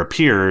figure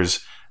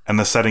appears, and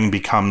the setting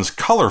becomes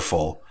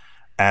colorful,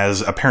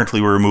 as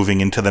apparently we're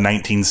moving into the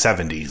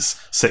 1970s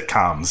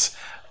sitcoms.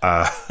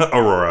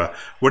 Aurora,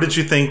 what did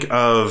you think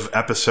of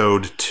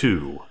episode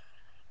 2?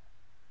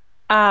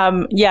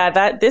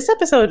 This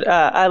episode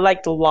I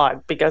liked a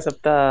lot because of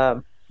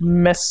the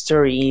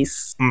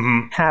mysteries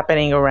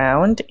happening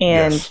around.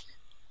 And Yes.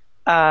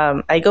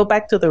 I go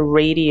back to the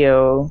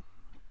radio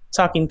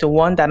talking to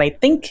Wanda, and I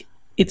think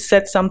it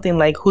said something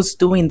like, "Who's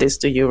doing this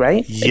to you?"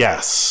 Right?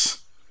 Yes.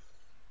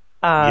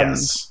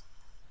 Yes.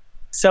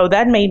 So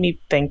that made me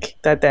think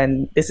that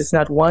then this is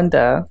not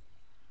Wanda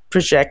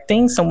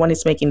projecting. Someone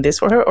is making this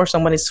for her, or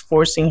someone is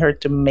forcing her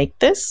to make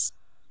this.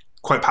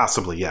 Quite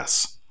possibly,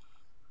 yes.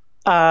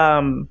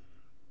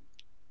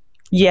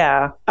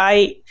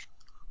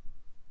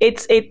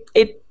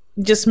 It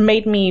just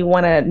made me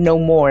want to know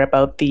more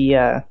about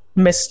the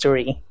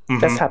mystery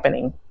that's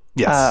happening.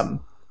 Yes.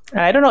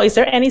 I don't know. Is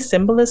there any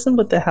symbolism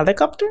with the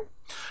helicopter?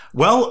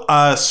 Well,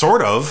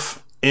 sort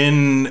of.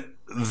 In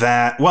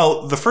that,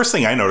 well, the first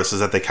thing I noticed is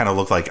that they kind of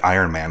look like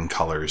Iron Man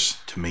colors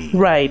to me.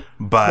 Right.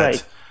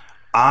 But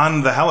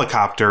on the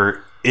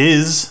helicopter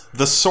is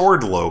the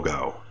sword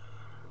logo.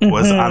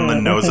 Was on the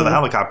nose of the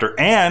helicopter,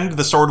 and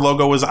the sword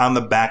logo was on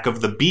the back of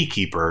the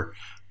beekeeper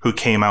who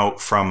came out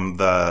from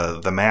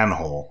the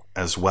manhole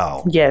as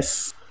well.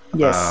 Yes.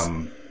 Yes.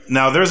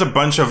 Now, there's a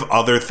bunch of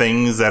other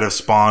things that have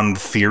spawned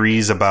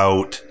theories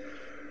about,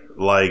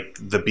 like,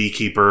 the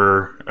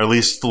beekeeper, or at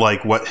least,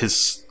 like, what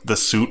the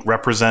suit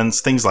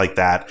represents, things like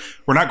that.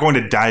 We're not going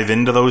to dive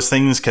into those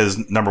things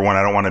because, number one,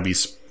 I don't want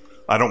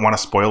to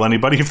spoil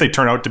anybody if they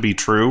turn out to be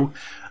true.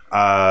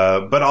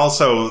 But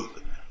also,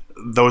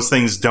 those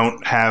things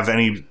don't have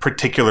any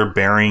particular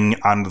bearing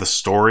on the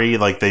story.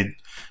 Like, they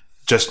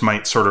just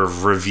might sort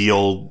of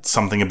reveal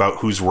something about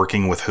who's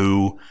working with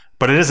who,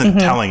 but it isn't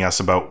telling us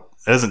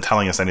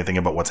anything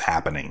about what's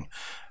happening,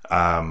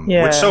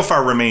 which so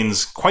far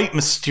remains quite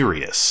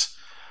mysterious.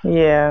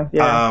 Yeah.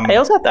 I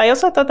also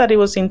thought that it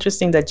was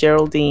interesting that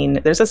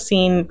there's a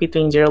scene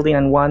between Geraldine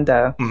and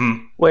Wanda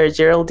where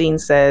Geraldine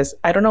says,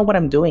 "I don't know what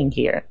I'm doing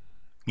here."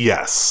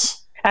 Yes.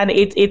 And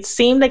it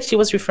seemed like she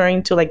was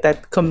referring to like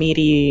that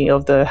committee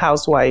of the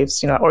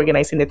housewives,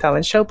 organizing the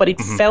talent show, but it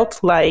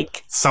felt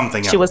like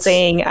something she was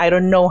saying, "I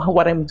don't know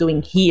what I'm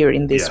doing here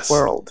in this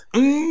world."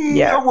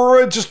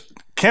 Aurora, just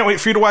can't wait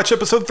for you to watch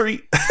episode 3.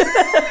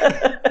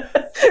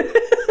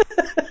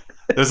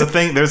 There's a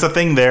thing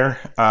there.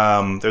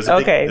 There's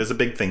a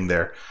big thing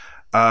there.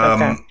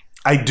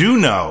 I do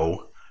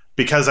know,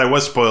 because I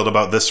was spoiled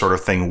about this sort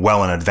of thing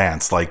well in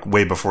advance, like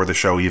way before the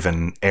show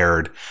even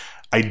aired.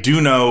 I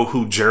do know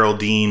who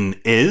Geraldine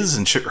is,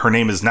 and her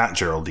name is not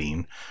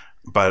Geraldine,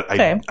 but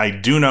I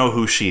do know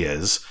who she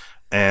is.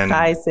 And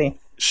I see.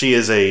 She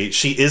is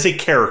a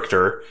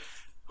character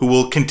who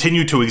will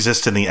continue to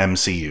exist in the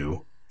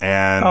MCU.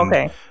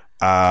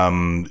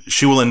 And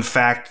she will, in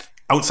fact,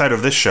 outside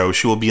of this show,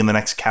 she will be in the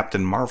next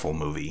Captain Marvel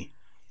movie.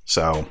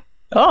 So.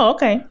 Oh,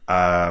 okay.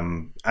 I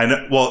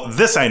know. Well,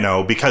 this I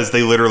know because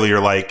they literally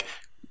are like,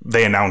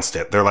 they announced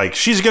it. They're like,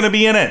 she's going to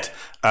be in it.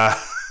 But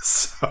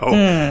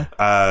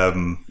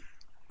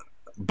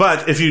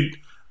if you,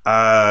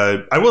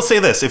 I will say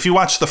this: if you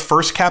watch the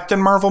first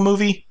Captain Marvel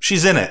movie,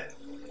 she's in it.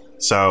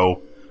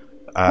 So,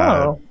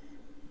 yeah,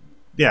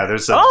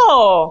 there's a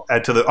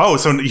add to the. Oh,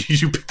 so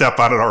you picked up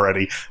on it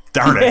already?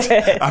 Darn it!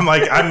 I'm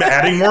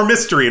adding more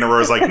mystery, and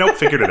Aurora's like, nope,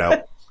 figured it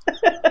out.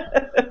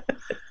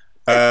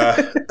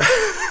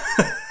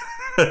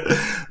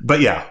 But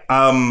yeah,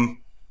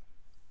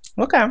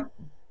 okay.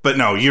 But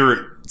no,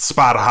 you're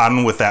spot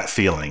on with that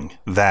feeling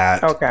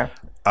that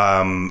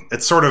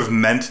it's sort of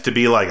meant to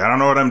be like, I don't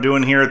know what I'm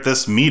doing here at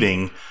this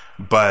meeting,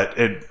 but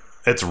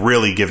it's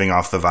really giving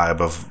off the vibe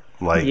of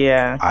like,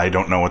 I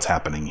don't know what's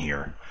happening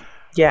here.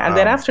 Yeah, and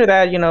then after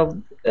that,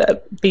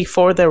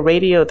 before the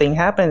radio thing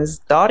happens,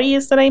 Dottie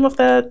is the name of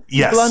the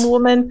blonde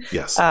woman.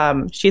 Yes.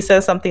 She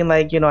says something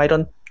like, I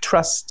don't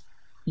trust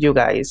you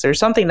guys, or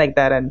something like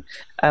that. And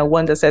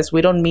Wanda says,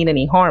 we don't mean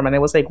any harm. And I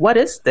was like, what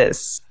is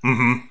this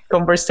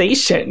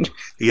conversation?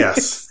 Yes.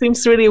 It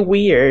seems really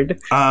weird.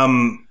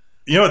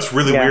 What's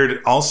really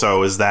weird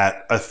also is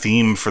that a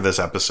theme for this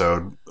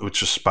episode,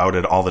 which was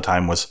spouted all the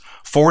time, was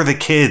for the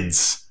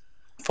kids.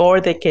 For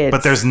the kids.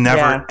 But there's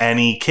never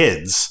any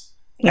kids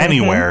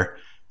anywhere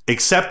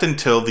except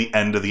until the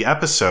end of the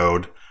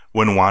episode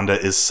when Wanda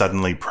is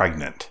suddenly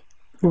pregnant.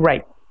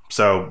 Right.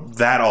 So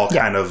that all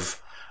kind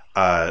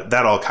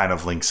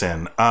of links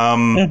in.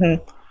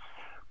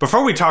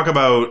 Before we talk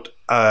about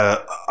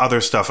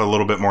other stuff a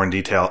little bit more in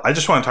detail, I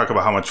just want to talk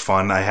about how much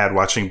fun I had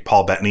watching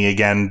Paul Bettany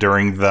again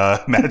during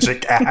the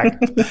magic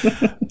act.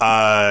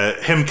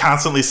 Him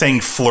constantly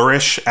saying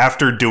flourish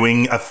after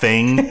doing a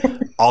thing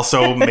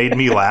also made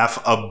me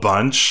laugh a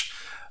bunch.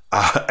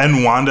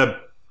 And Wanda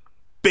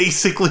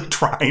basically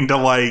trying to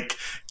like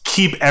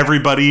keep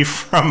everybody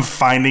from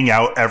finding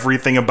out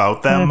everything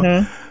about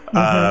them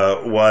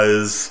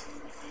was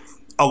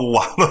a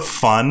lot of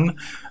fun.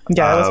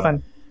 Yeah, it was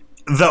fun.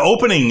 The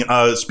opening,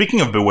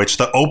 speaking of Bewitched,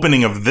 the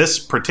opening of this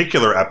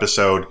particular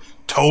episode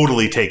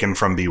totally taken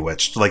from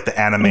Bewitched, like the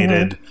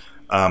animated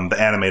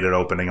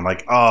opening. I'm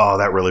like, oh,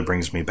 that really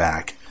brings me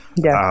back.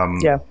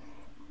 Yeah,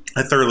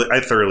 I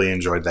thoroughly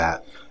enjoyed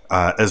that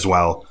as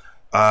well.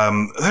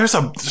 There's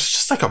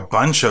just like a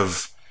bunch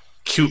of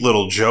cute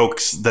little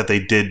jokes that they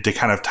did to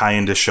kind of tie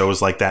into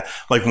shows like that,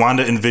 like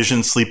Wanda and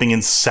Vision sleeping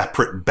in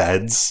separate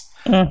beds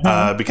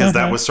because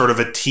that was sort of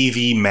a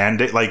TV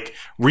mandate, like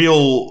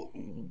real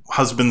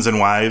husbands and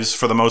wives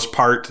for the most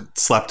part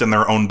slept in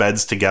their own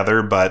beds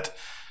together, but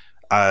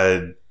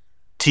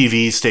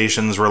TV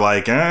stations were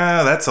like,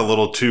 that's a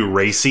little too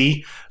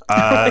racy.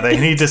 They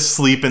need to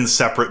sleep in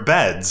separate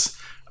beds.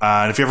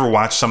 And if you ever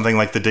watch something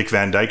like the Dick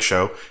Van Dyke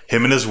Show,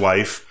 him and his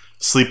wife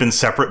sleep in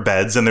separate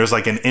beds, and there's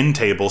like an end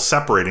table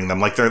separating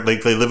them, like they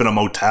live in a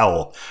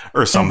motel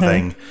or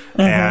something,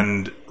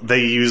 and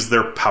they use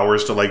their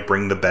powers to like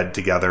bring the bed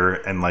together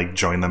and like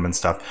join them and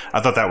stuff.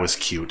 I thought that was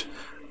cute.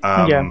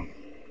 The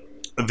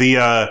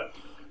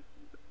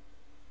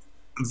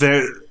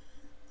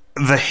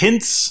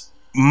hints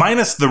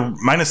minus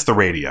the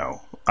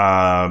radio,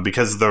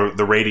 because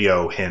the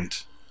radio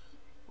hint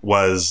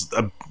was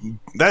that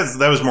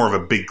was more of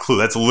a big clue.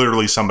 That's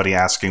literally somebody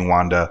asking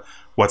Wanda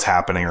what's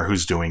happening or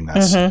who's doing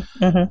this.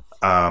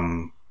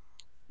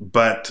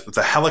 But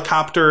the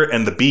helicopter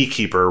and the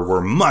beekeeper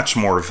were much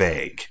more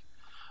vague.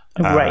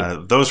 Right.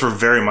 Those were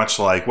very much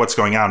like what's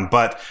going on,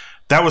 but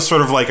that was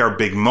sort of like our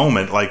big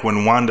moment. Like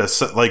when Wanda,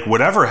 like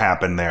whatever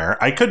happened there,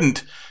 I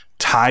couldn't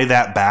tie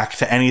that back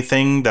to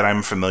anything that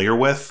I'm familiar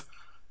with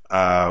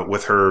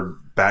her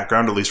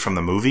background, at least from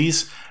the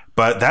movies.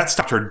 But that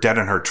stopped her dead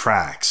in her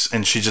tracks.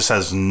 And she just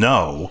says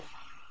no.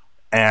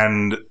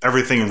 And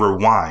everything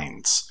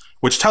rewinds,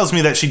 which tells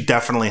me that she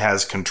definitely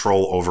has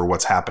control over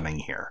what's happening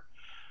here.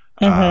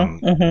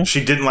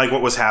 She didn't like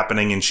what was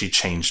happening and she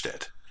changed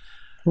it.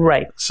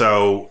 Right.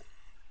 So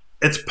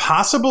it's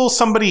possible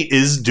somebody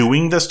is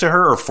doing this to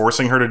her or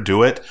forcing her to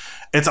do it.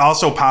 It's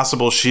also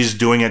possible she's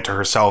doing it to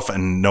herself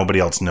and nobody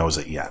else knows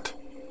it yet.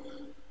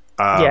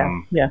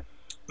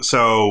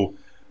 So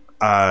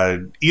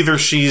either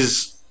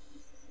she's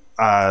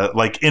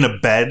like in a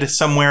bed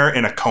somewhere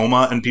in a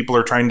coma and people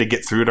are trying to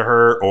get through to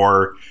her,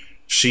 or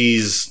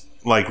she's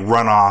like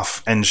run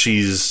off and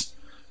she's,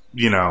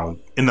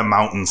 in the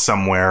mountains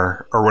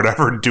somewhere or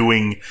whatever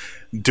doing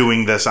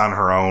this on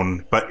her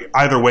own. But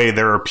either way,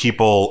 there are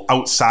people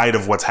outside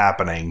of what's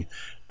happening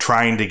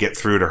trying to get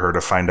through to her to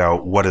find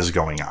out what is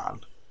going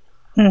on.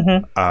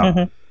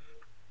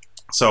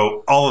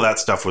 So all of that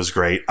stuff was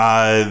great.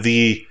 I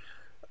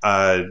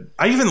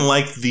even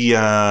liked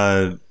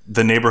the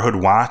neighborhood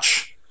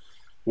watch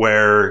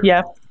where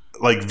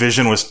like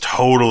Vision was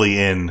totally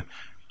in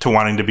to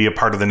wanting to be a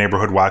part of the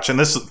neighborhood watch. And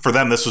this, for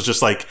them, this was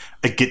just like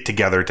a get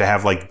together to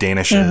have like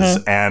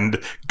Danishes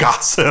and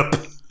gossip.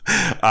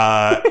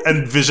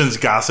 And Vision's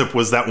gossip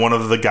was that one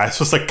of the guys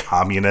was a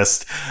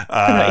communist.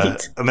 Right.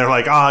 And they're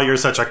like, oh, you're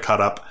such a cut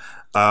up.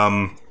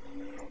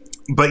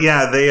 But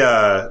yeah, they,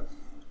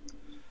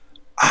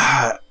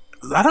 I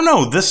don't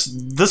know,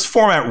 this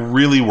format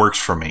really works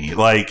for me.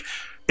 Like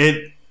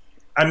I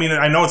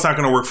know it's not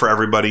going to work for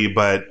everybody,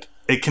 but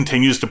it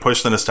continues to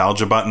push the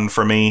nostalgia button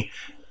for me.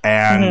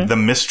 And the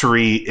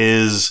mystery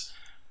is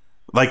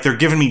like, they're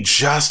giving me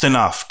just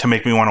enough to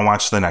make me want to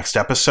watch the next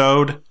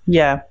episode.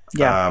 Yeah.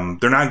 They're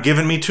not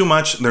giving me too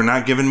much. They're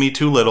not giving me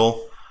too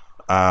little.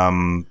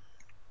 I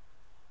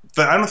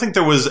don't think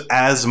there was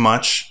as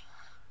much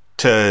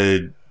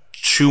to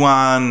chew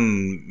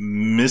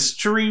on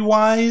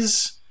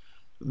mystery-wise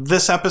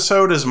this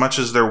episode as much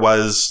as there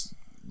was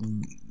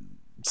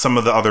some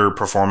of the other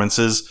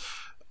performances.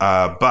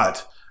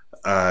 But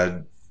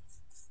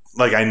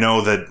I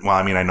know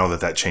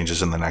that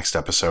changes in the next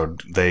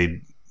episode.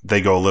 They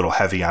go a little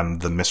heavy on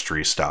the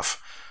mystery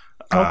stuff.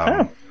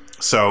 Okay.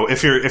 So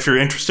if you're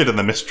interested in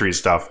the mystery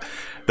stuff,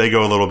 they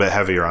go a little bit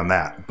heavier on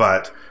that.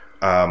 But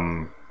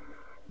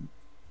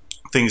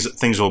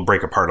things will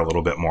break apart a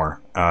little bit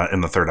more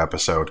in the third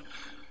episode.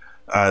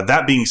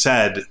 That being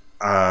said,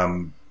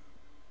 I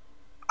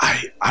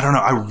don't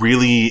know. I'm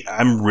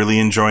really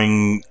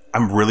enjoying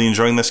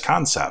this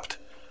concept.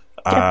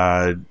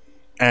 Yeah.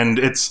 And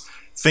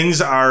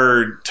things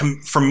are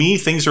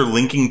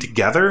linking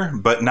together,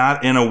 but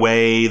not in a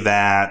way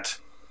that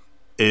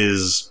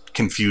is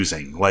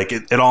confusing. Like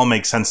it all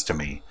makes sense to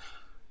me.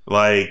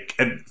 Like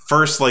at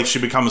first, like she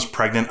becomes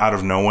pregnant out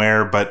of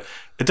nowhere, but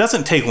it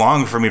doesn't take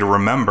long for me to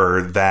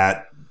remember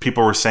that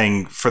people were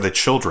saying for the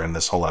children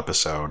this whole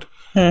episode.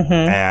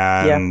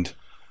 And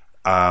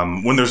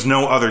when there's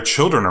no other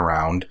children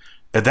around,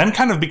 it then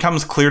kind of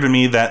becomes clear to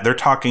me that they're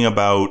talking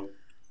about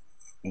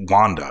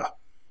Wanda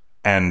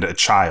and a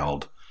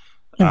child.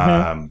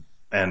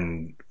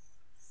 And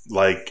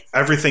like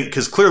everything,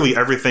 because clearly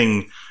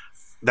everything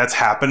that's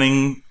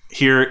happening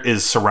here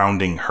is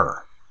surrounding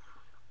her.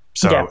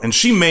 So, and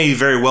she may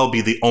very well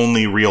be the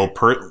only real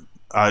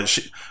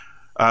she's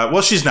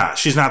not.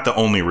 She's not the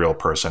only real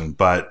person,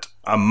 but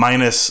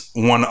minus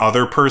one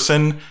other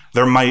person,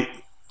 there might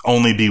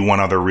only be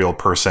one other real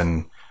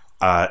person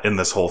in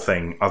this whole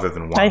thing other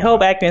than Wanda. I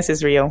hope Agnes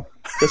is real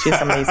because she's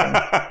amazing.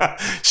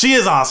 She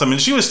is awesome, and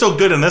she was still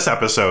good in this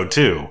episode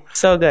too.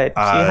 So good.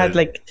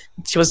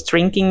 She was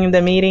drinking in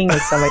the meeting.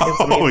 It's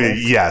amazing.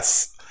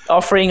 Yes.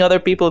 Offering other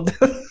people.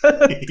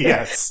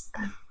 Yes.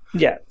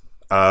 Yeah.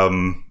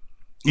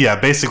 Yeah,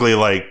 basically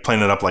like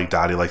playing it up like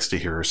Dottie likes to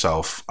hear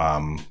herself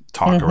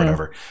talk or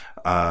whatever.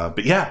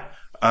 But yeah,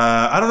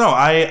 I don't know.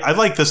 I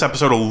like this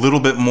episode a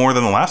little bit more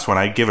than the last one.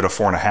 I give it a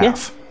 4.5. Yeah,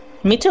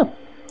 me too.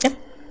 Yeah.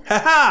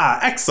 Haha,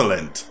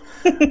 excellent.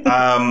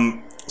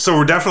 So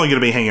we're definitely going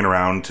to be hanging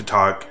around to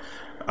talk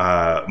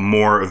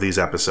more of these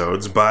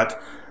episodes, but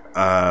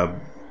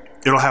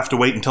it'll have to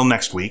wait until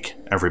next week,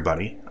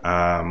 everybody.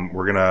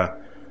 We're going to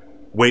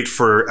wait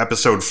for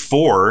episode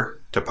 4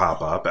 to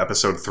pop up.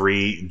 Episode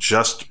 3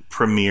 just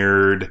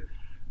premiered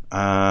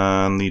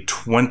on the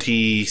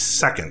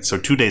 22nd, so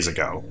 2 days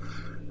ago.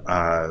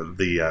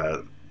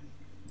 The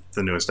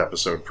newest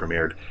episode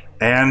premiered,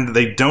 and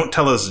they don't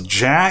tell us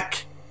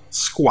jack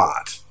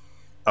squat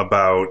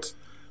about.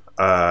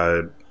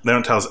 They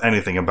don't tell us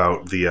anything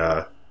about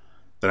the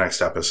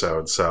next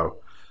episode. So,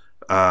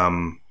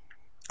 and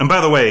by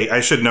the way, I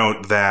should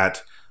note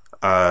that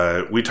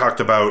we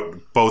talked about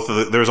both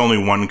of there's only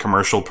one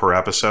commercial per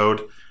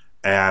episode.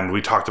 And we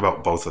talked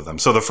about both of them.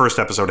 So the first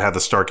episode had the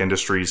Stark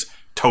Industries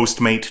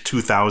Toastmate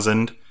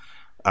 2000.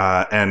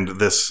 And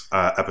this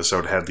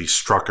episode had the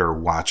Strucker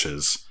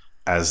watches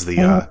as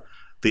the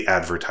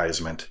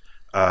advertisement.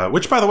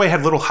 Which, by the way,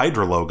 had little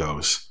Hydra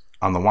logos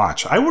on the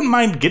watch. I wouldn't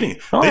mind getting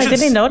it. Oh, I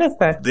didn't notice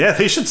that. Yeah,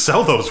 they should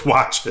sell those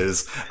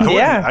watches.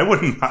 I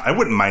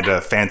wouldn't mind a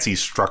fancy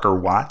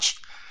Strucker watch.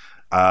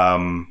 I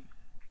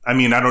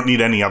mean, I don't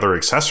need any other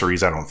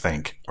accessories, I don't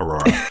think,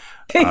 Aurora.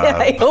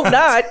 I hope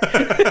not.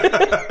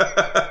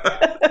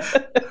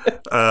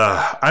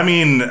 I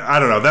mean, I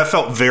don't know. That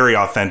felt very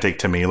authentic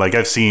to me. Like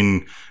I've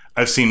seen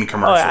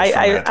commercials.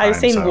 I've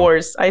seen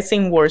worse. I've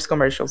seen worse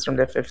commercials from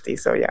the 50s.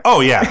 So yeah. Oh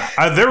yeah,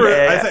 there were.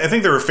 I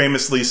think there were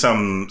famously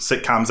some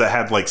sitcoms that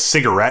had like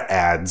cigarette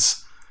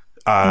ads,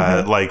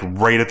 like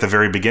right at the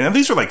very beginning. And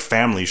these are like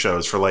family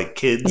shows for like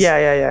kids,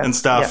 and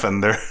stuff. Yeah.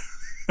 And they're.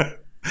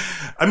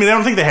 I mean, I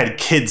don't think they had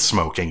kids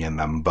smoking in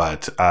them,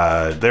 but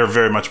they're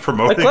very much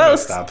promoting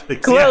this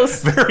topic.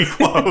 Close. Yeah, very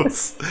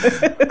close.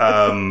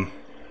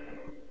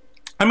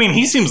 I mean,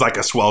 he seems like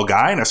a swell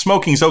guy, and if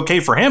smoking's okay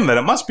for him, then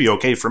it must be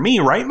okay for me,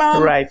 right,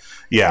 Mom? Right.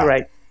 Yeah.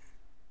 Right.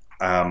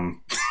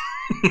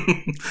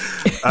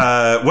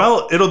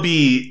 Well, it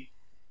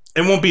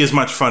won't be as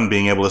much fun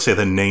being able to say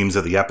the names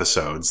of the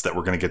episodes that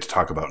we're going to get to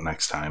talk about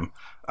next time,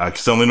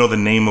 because I only know the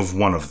name of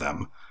one of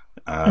them.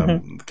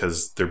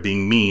 Because they're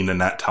being mean and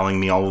not telling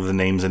me all of the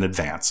names in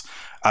advance,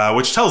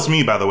 which tells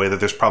me, by the way, that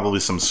there's probably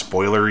some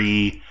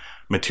spoilery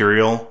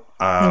material.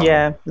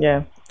 Yeah.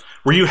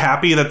 Were you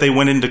happy that they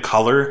went into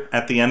color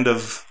at the end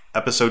of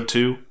episode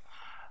 2?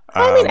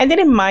 I mean, I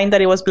didn't mind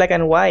that it was black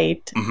and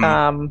white.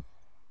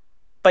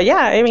 But yeah,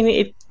 I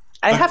mean,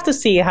 I have to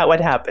see what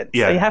happens.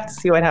 Yeah. I have to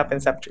see what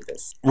happens after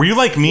this. Were you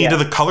like me? Yeah. Do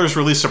the colors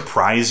really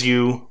surprise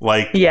you?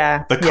 Like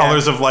the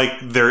colors of like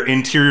their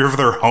interior of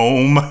their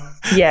home?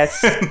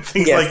 Yes. And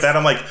things like that.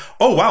 I'm like,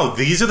 oh, wow,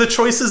 these are the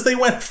choices they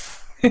went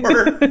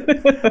for?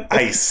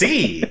 I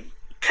see.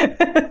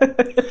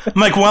 I'm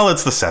like, well,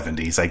 it's the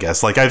 70s, I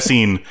guess. Like I've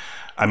seen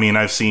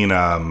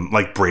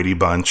like Brady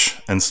Bunch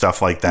and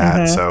stuff like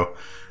that. So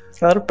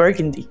a lot of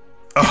burgundy.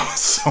 Oh,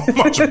 so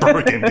much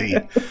burgundy.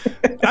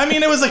 I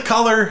mean, it was a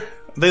color.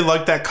 They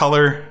liked that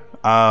color.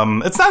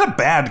 It's not a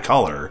bad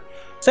color.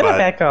 It's not a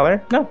bad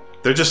color. No.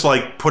 They're just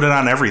like put it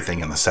on everything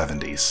in the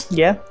 70s.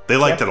 Yeah. They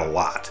liked it a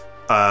lot.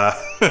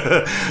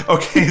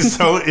 Okay,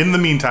 so in the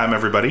meantime,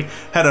 everybody,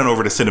 head on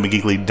over to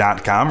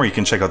cinemageekly.com where you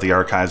can check out the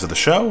archives of the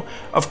show.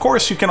 Of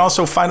course, you can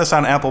also find us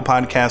on Apple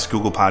Podcasts,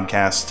 Google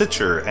Podcasts,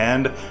 Stitcher,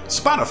 and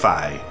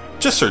Spotify.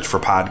 Just search for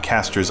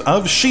Podcasters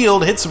of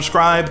S.H.I.E.L.D., hit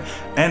subscribe,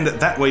 and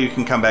that way you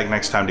can come back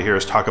next time to hear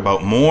us talk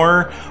about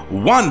more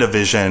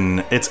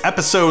WandaVision. It's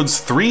episodes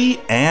 3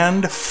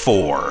 and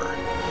 4.